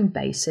 on a loan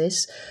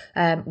basis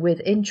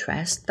with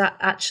interest, that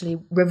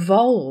actually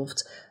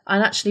revolved.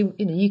 And actually,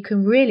 you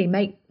can really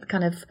make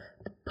kind of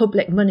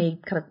public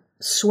money kind of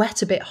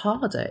sweat a bit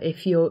harder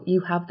if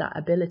you have that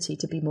ability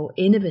to be more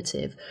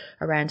innovative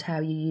around how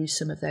you use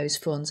some of those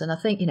funds. And I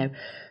think,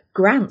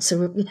 grants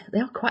are, they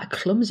are quite a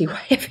clumsy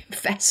way of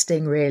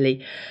investing,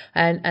 really.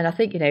 And I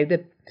think,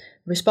 the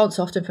response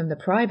often from the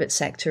private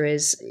sector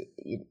is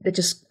it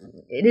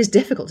is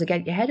difficult to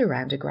get your head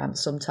around a grant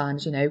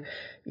sometimes.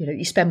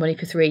 You spend money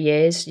for 3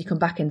 years, you come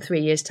back in 3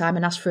 years' time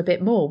and ask for a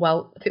bit more.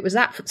 Well, if it was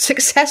that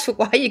successful,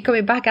 why are you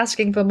coming back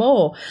asking for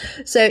more?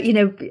 So,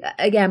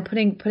 again,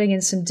 putting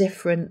in some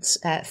different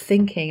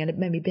thinking and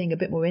maybe being a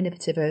bit more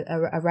innovative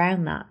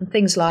around that, and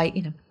things like,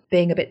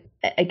 being a bit,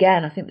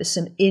 again, I think there's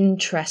some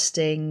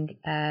interesting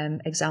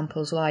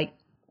examples like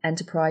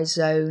enterprise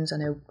zones. I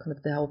know kind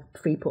of the whole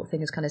Freeport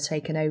thing has kind of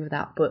taken over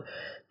that, but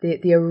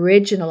the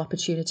original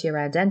opportunity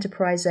around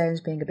enterprise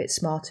zones, being a bit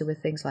smarter with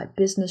things like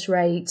business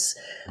rates,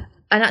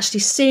 and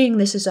actually seeing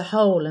this as a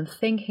whole and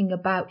thinking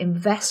about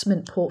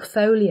investment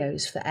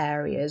portfolios for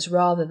areas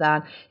rather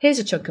than here's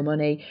a chunk of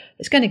money,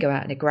 it's going to go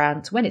out in a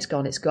grant, when it's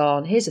gone, it's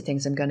gone, here's the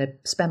things I'm going to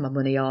spend my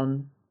money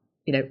on.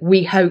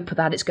 We hope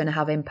that it's going to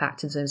have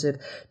impact in terms of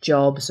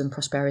jobs and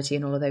prosperity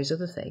and all of those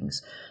other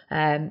things.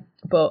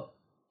 But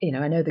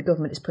I know the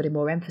government is putting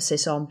more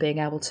emphasis on being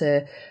able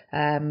to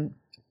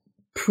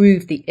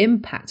prove the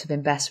impact of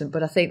investment.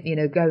 But I think,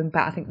 going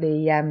back, I think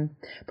the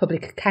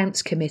Public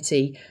Accounts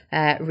Committee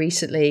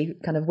recently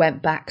kind of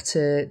went back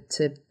to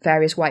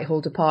various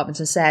Whitehall departments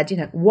and said,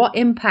 what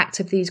impact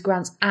have these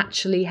grants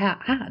actually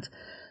had?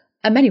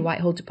 And many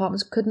Whitehall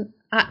departments couldn't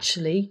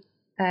actually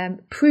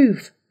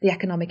prove the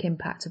economic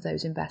impact of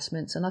those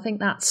investments. And I think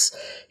that's,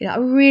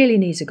 really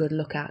needs a good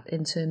look at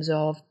in terms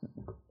of,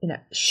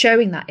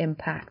 showing that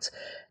impact,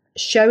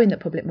 showing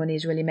that public money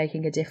is really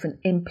making a difference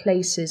in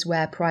places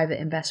where private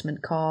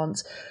investment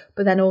can't,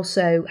 but then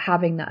also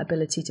having that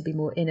ability to be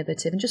more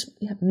innovative and just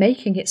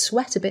making it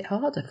sweat a bit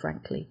harder,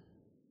 frankly.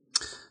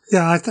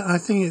 Yeah, I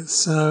think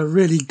it's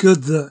really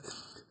good that,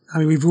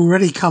 we've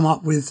already come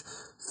up with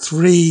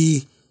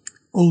 3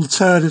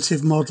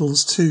 alternative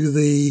models to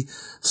the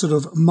sort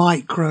of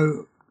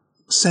micro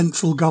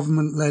central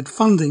government-led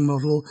funding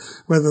model,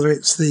 whether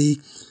it's the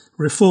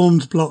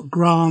reformed block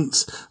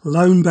grants,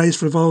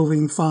 loan-based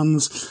revolving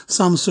funds,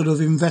 some sort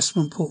of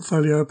investment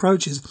portfolio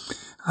approaches.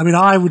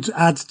 I would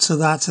add to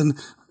that, and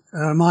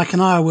Mike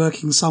and I are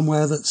working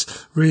somewhere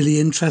that's really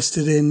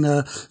interested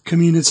in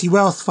community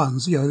wealth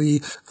funds,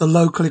 the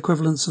local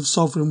equivalents of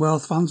sovereign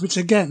wealth funds, which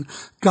again,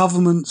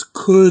 government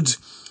could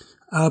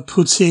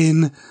put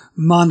in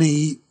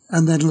money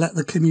and then let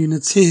the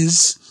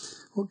communities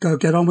go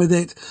get on with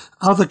it.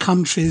 Other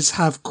countries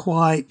have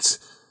quite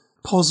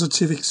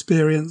positive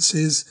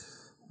experiences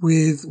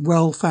with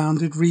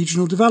well-founded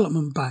regional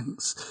development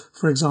banks,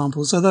 for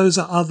example. So those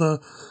are other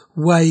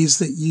ways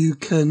that you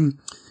can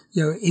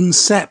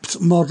incept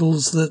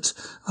models that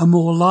are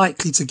more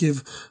likely to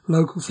give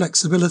local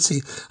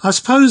flexibility. I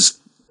suppose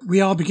we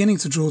are beginning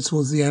to draw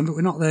towards the end, but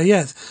we're not there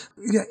yet.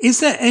 Is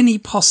there any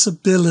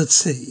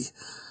possibility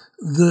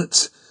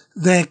that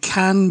there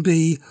can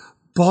be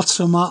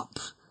bottom-up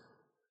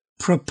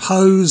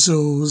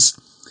proposals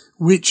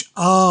which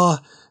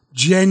are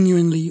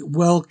genuinely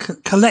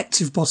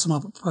collective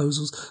bottom-up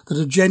proposals that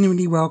are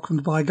genuinely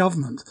welcomed by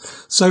government?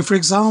 So, for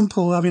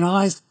example,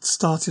 I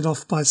started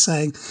off by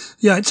saying,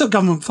 it took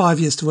government 5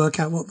 years to work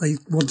out what they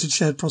wanted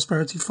Shared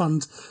Prosperity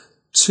Fund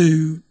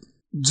to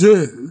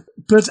do.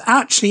 But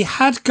actually,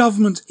 had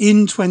government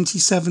in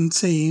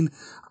 2017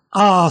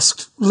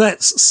 asked,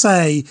 let's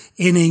say,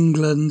 in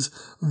England,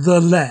 the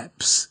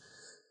LEPs,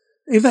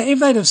 if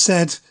they'd have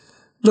said,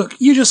 look,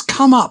 you just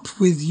come up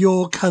with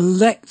your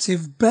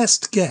collective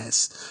best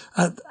guess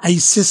at a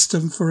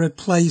system for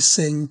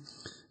replacing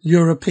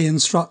European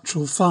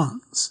structural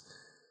funds,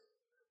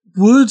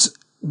 would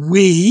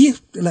we,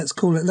 let's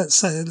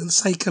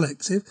say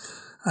collective,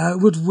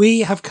 would we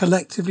have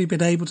collectively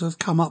been able to have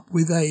come up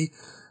with a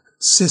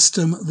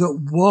system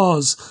that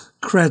was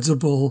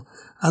credible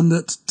and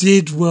that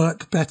did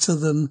work better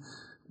than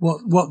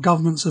what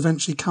governments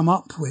eventually come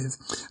up with?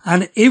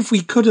 And if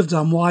we could have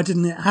done, why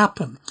didn't it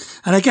happen?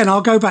 And again,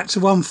 I'll go back to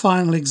one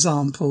final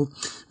example,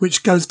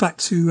 which goes back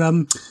to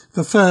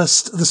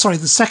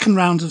the second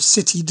round of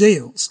city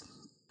deals,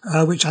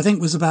 which I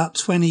think was about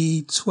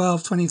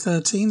 2012,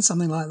 2013,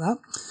 something like that,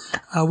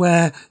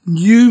 where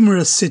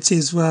numerous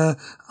cities were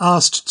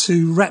asked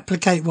to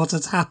replicate what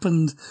had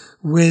happened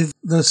with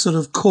the sort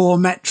of core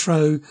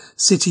metro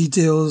city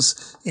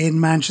deals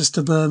in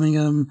Manchester,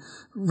 Birmingham,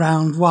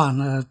 round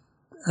one,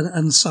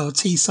 and so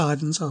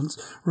Teesside and so on,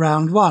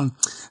 round one.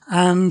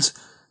 And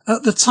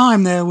at the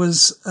time, there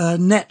was a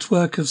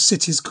network of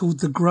cities called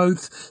the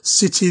Growth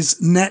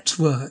Cities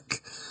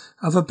Network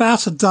of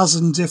about a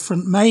dozen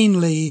different,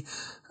 mainly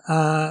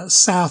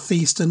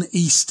southeast and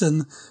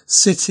eastern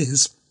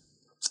cities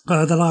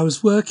that I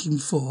was working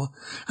for.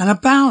 And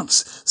about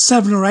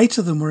 7 or 8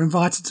 of them were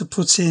invited to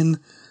put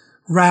in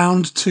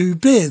round 2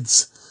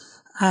 bids.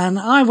 And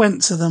I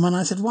went to them and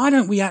I said, why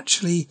don't we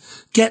actually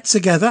get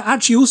together,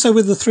 actually also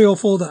with the 3 or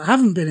 4 that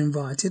haven't been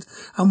invited,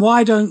 and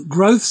why don't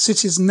Growth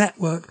Cities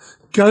Network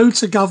go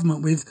to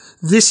government with,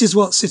 this is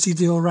what City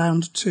Deal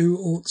Round 2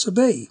 ought to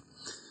be?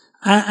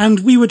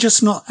 And we were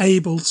just not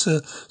able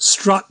to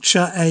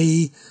structure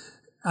a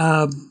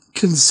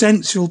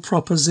consensual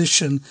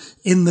proposition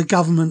in the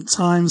government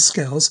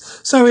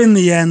timescales. So in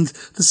the end,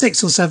 the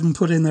 6 or 7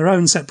 put in their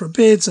own separate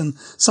bids, and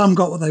some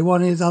got what they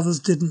wanted, others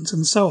didn't,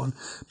 and so on.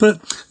 But,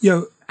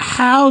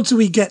 how do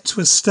we get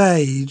to a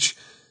stage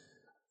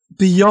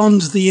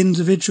beyond the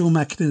individual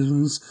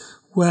mechanisms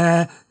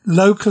where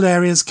local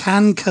areas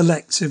can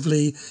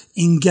collectively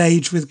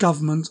engage with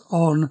government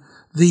on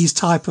these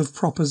type of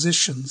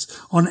propositions,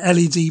 on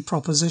LED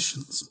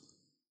propositions?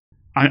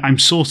 I'm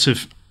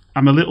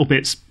a little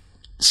bit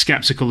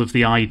skeptical of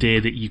the idea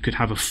that you could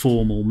have a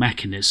formal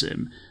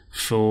mechanism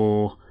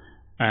for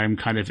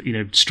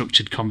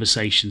structured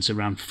conversations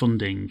around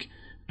funding,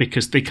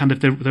 because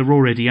there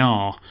already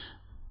are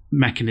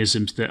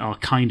mechanisms that are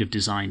kind of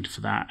designed for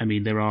that.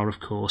 There are,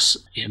 of course,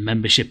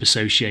 membership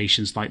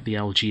associations like the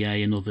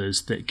LGA and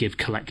others that give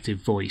collective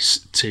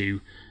voice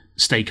to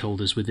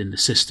stakeholders within the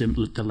system.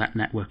 The LEP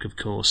network, of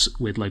course,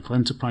 with local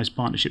enterprise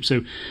partnerships.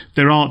 So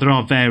there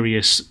are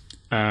various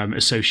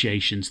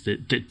associations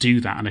that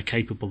do that and are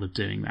capable of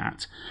doing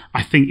that.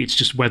 I think it's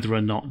just whether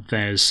or not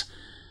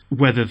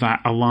whether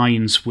that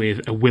aligns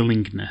with a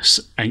willingness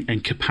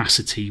and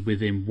capacity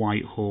within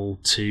Whitehall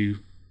to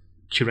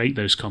curate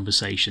those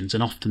conversations,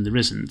 and often there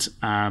isn't.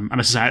 And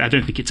as I say, I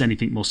don't think it's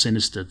anything more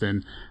sinister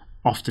than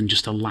often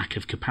just a lack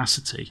of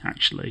capacity,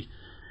 actually.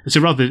 It's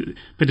a rather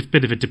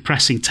bit of a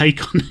depressing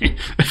take on it,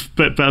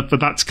 but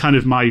that's kind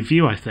of my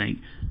view, I think.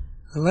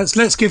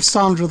 Let's give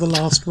Sandra the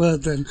last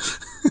word then.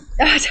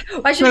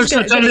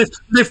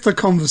 Lift the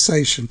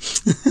conversation.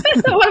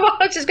 I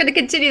was just going to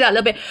continue that a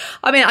little bit.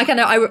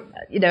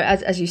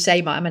 As you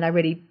say, Matt, I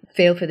really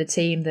feel for the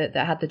team that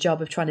had the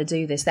job of trying to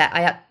do this.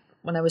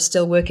 When I was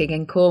still working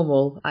in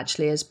Cornwall,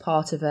 actually as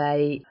part of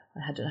I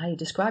don't know how you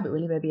describe it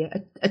really, maybe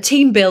a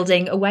team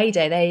building away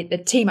day. The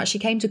team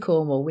actually came to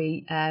Cornwall.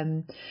 We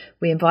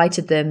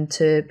invited them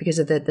to, because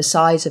of the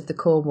size of the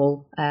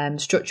Cornwall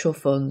structural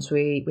funds,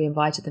 we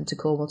invited them to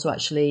Cornwall to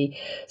actually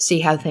see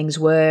how things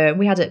were. And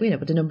we had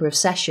a number of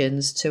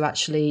sessions to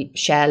actually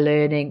share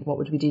learning. What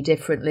would we do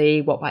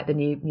differently? What might the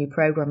new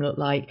program look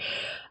like?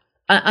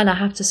 And I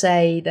have to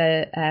say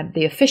that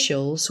the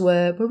officials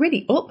were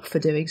really up for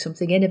doing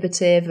something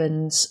innovative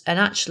and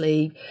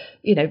actually,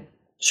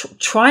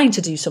 trying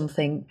to do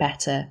something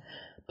better.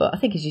 But I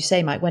think, as you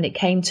say, Mike, when it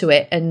came to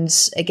it, and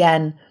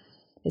again,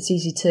 it's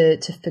easy to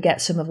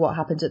forget some of what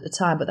happened at the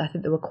time, but I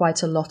think there were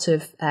quite a lot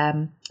of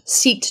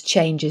seat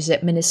changes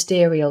at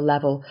ministerial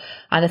level.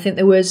 And I think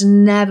there was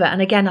never,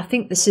 and again, I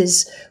think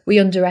we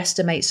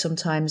underestimate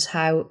sometimes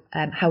how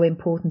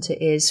important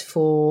it is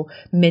for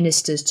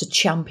ministers to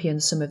champion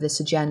some of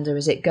this agenda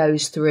as it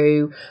goes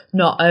through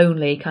not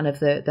only kind of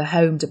the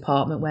home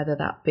department, whether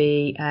that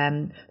be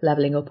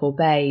levelling up or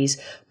bays,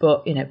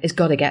 but, it's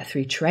got to get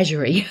through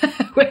Treasury,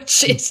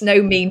 which is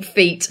no mean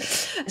feat.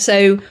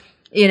 So,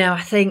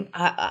 I think,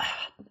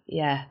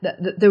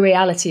 the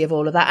reality of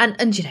all of that,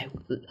 and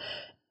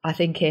I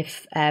think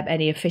if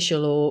any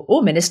official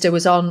or minister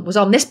was on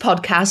this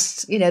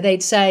podcast,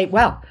 they'd say,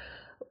 well,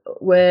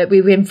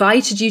 we've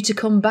invited you to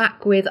come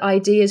back with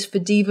ideas for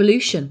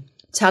devolution.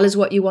 Tell us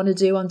what you want to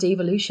do on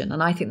devolution,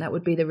 and I think that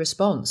would be the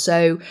response.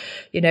 So,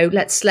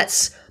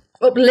 let's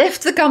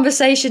uplift the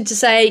conversation to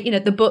say,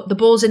 the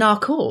ball's in our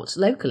court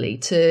locally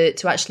to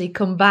actually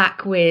come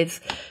back with,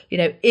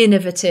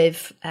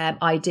 innovative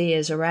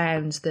ideas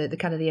around the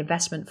kind of the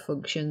investment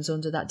functions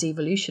under that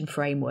devolution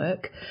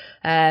framework.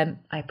 I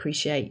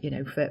appreciate,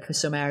 for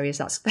some areas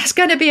that's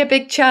going to be a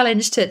big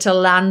challenge to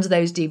land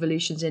those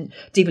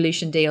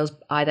devolution deals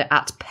either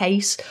at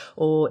pace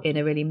or in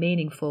a really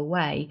meaningful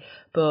way.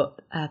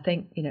 But I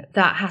think,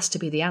 that has to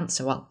be the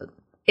answer. Well,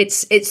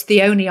 it's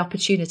the only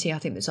opportunity I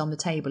think that's on the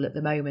table at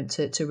the moment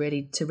to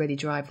really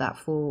drive that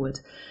forward.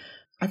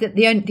 I think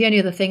the only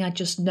other thing I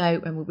just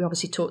note, and we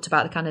obviously talked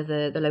about the kind of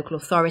the local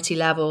authority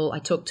level. I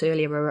talked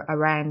earlier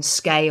around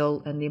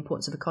scale and the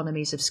importance of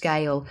economies of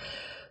scale.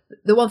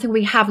 The one thing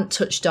we haven't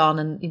touched on,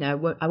 and I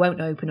won't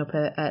open up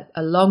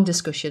a long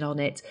discussion on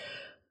it,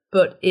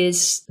 but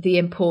is the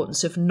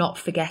importance of not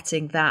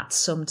forgetting that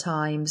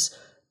sometimes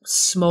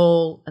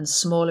small and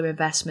smaller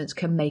investments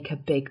can make a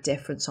big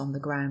difference on the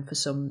ground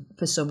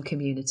for some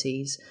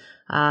communities.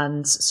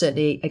 And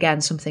certainly,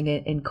 again, something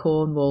in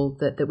Cornwall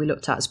that we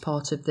looked at as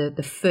part of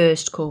the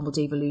first Cornwall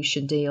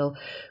devolution deal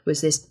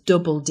was this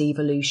double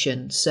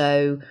devolution.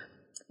 So,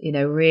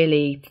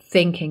 really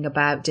thinking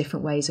about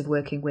different ways of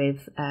working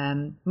with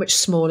much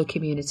smaller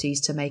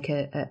communities to make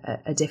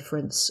a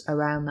difference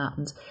around that.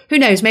 And who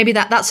knows, maybe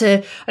that's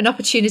an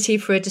opportunity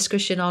for a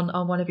discussion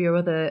on one of your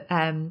other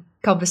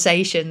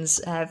conversations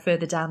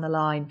further down the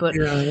line. But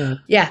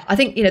yeah, I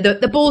think,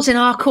 the ball's in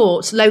our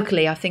court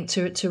locally, I think,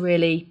 to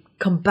really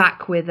come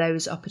back with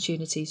those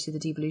opportunities to the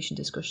devolution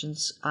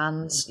discussions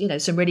and,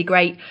 some really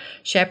great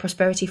shared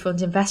prosperity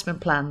fund investment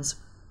plans,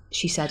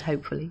 she said,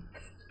 hopefully.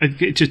 I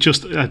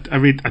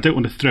don't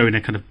want to throw in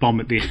a kind of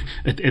bomb at the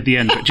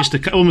end, but just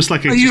almost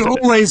like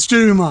always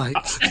do, Mike.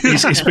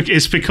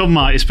 It's become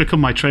my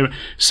trademark.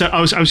 So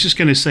I was just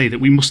going to say that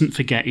we mustn't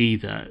forget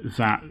either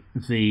that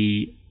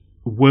the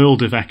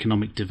world of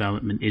economic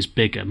development is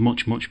bigger,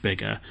 much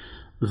bigger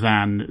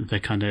than the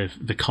kind of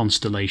the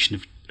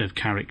constellation of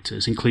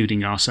characters,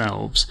 including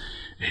ourselves,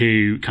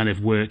 who kind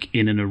of work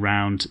in and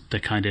around the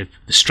kind of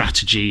the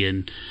strategy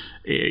and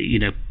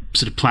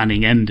sort of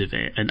planning end of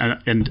it.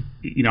 And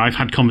I've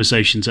had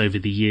conversations over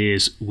the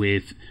years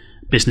with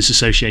business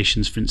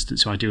associations, for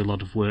instance, who I do a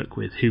lot of work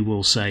with, who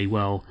will say,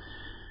 well,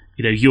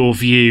 your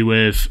view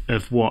of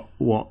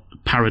what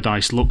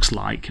paradise looks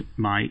like,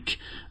 Mike,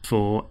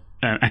 for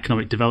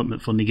economic development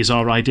funding is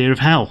our idea of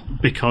hell,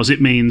 because it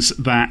means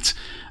that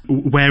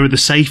where are the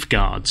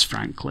safeguards,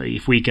 frankly,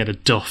 if we get a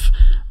duff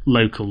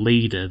local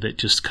leader that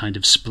just kind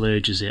of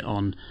splurges it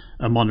on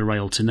a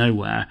monorail to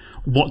nowhere,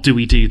 what do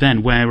we do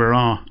then? Where are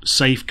our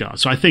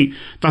safeguards? So I think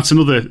that's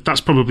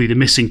probably the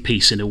missing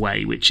piece in a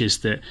way, which is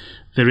that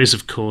there is,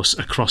 of course,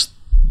 across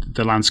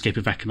the landscape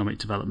of economic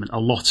development, a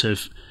lot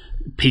of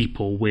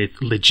people with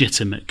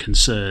legitimate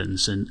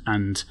concerns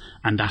and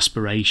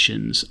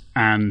aspirations,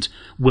 and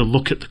will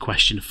look at the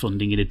question of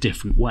funding in a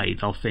different way.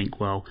 They'll think,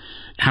 well,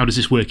 how does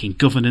this work in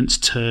governance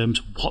terms?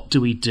 What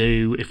do we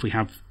do if we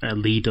have a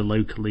leader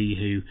locally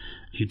who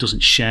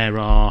doesn't share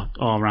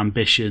our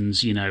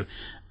ambitions?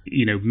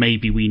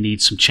 Maybe we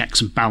need some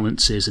checks and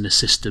balances and a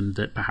system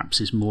that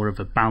perhaps is more of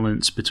a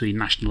balance between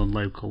national and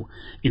local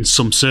in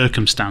some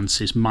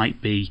circumstances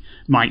might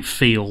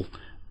feel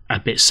a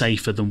bit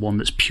safer than one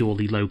that's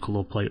purely local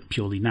or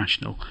purely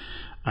national.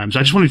 So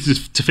I just wanted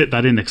to fit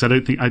that in there, because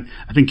I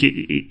think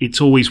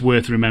it's always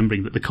worth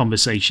remembering that the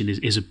conversation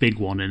is a big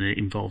one and it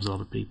involves a lot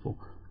of people.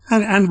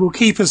 And will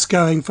keep us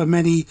going for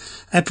many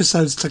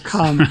episodes to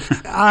come.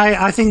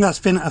 I think that's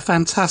been a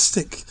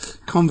fantastic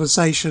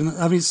conversation.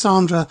 I mean,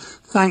 Sandra,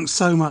 thanks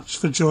so much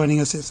for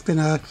joining us. It's been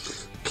a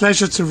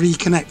pleasure to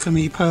reconnect for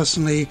me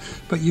personally,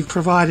 but you've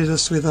provided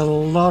us with a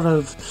lot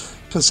of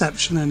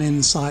perception and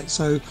insight.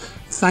 So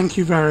thank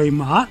you very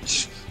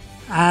much.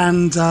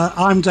 And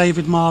I'm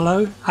David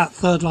Marlowe at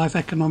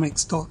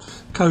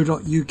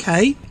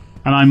thirdlifeeconomics.co.uk.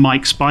 And I'm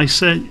Mike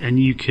Spicer, and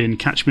you can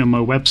catch me on my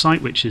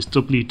website, which is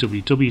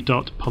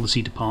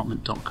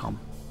www.policydepartment.com.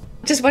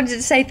 Just wanted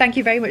to say thank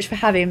you very much for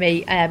having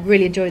me.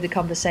 Really enjoyed the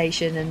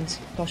conversation, and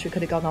gosh, we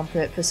could have gone on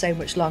for so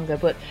much longer.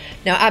 But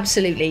no,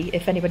 absolutely,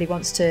 if anybody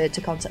wants to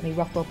contact me,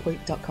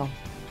 rothwellpoint.com.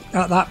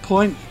 At that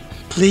point,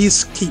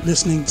 please keep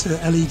listening to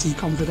LED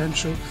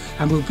Confidential,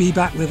 and we'll be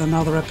back with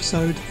another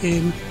episode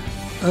in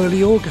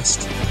early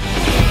August.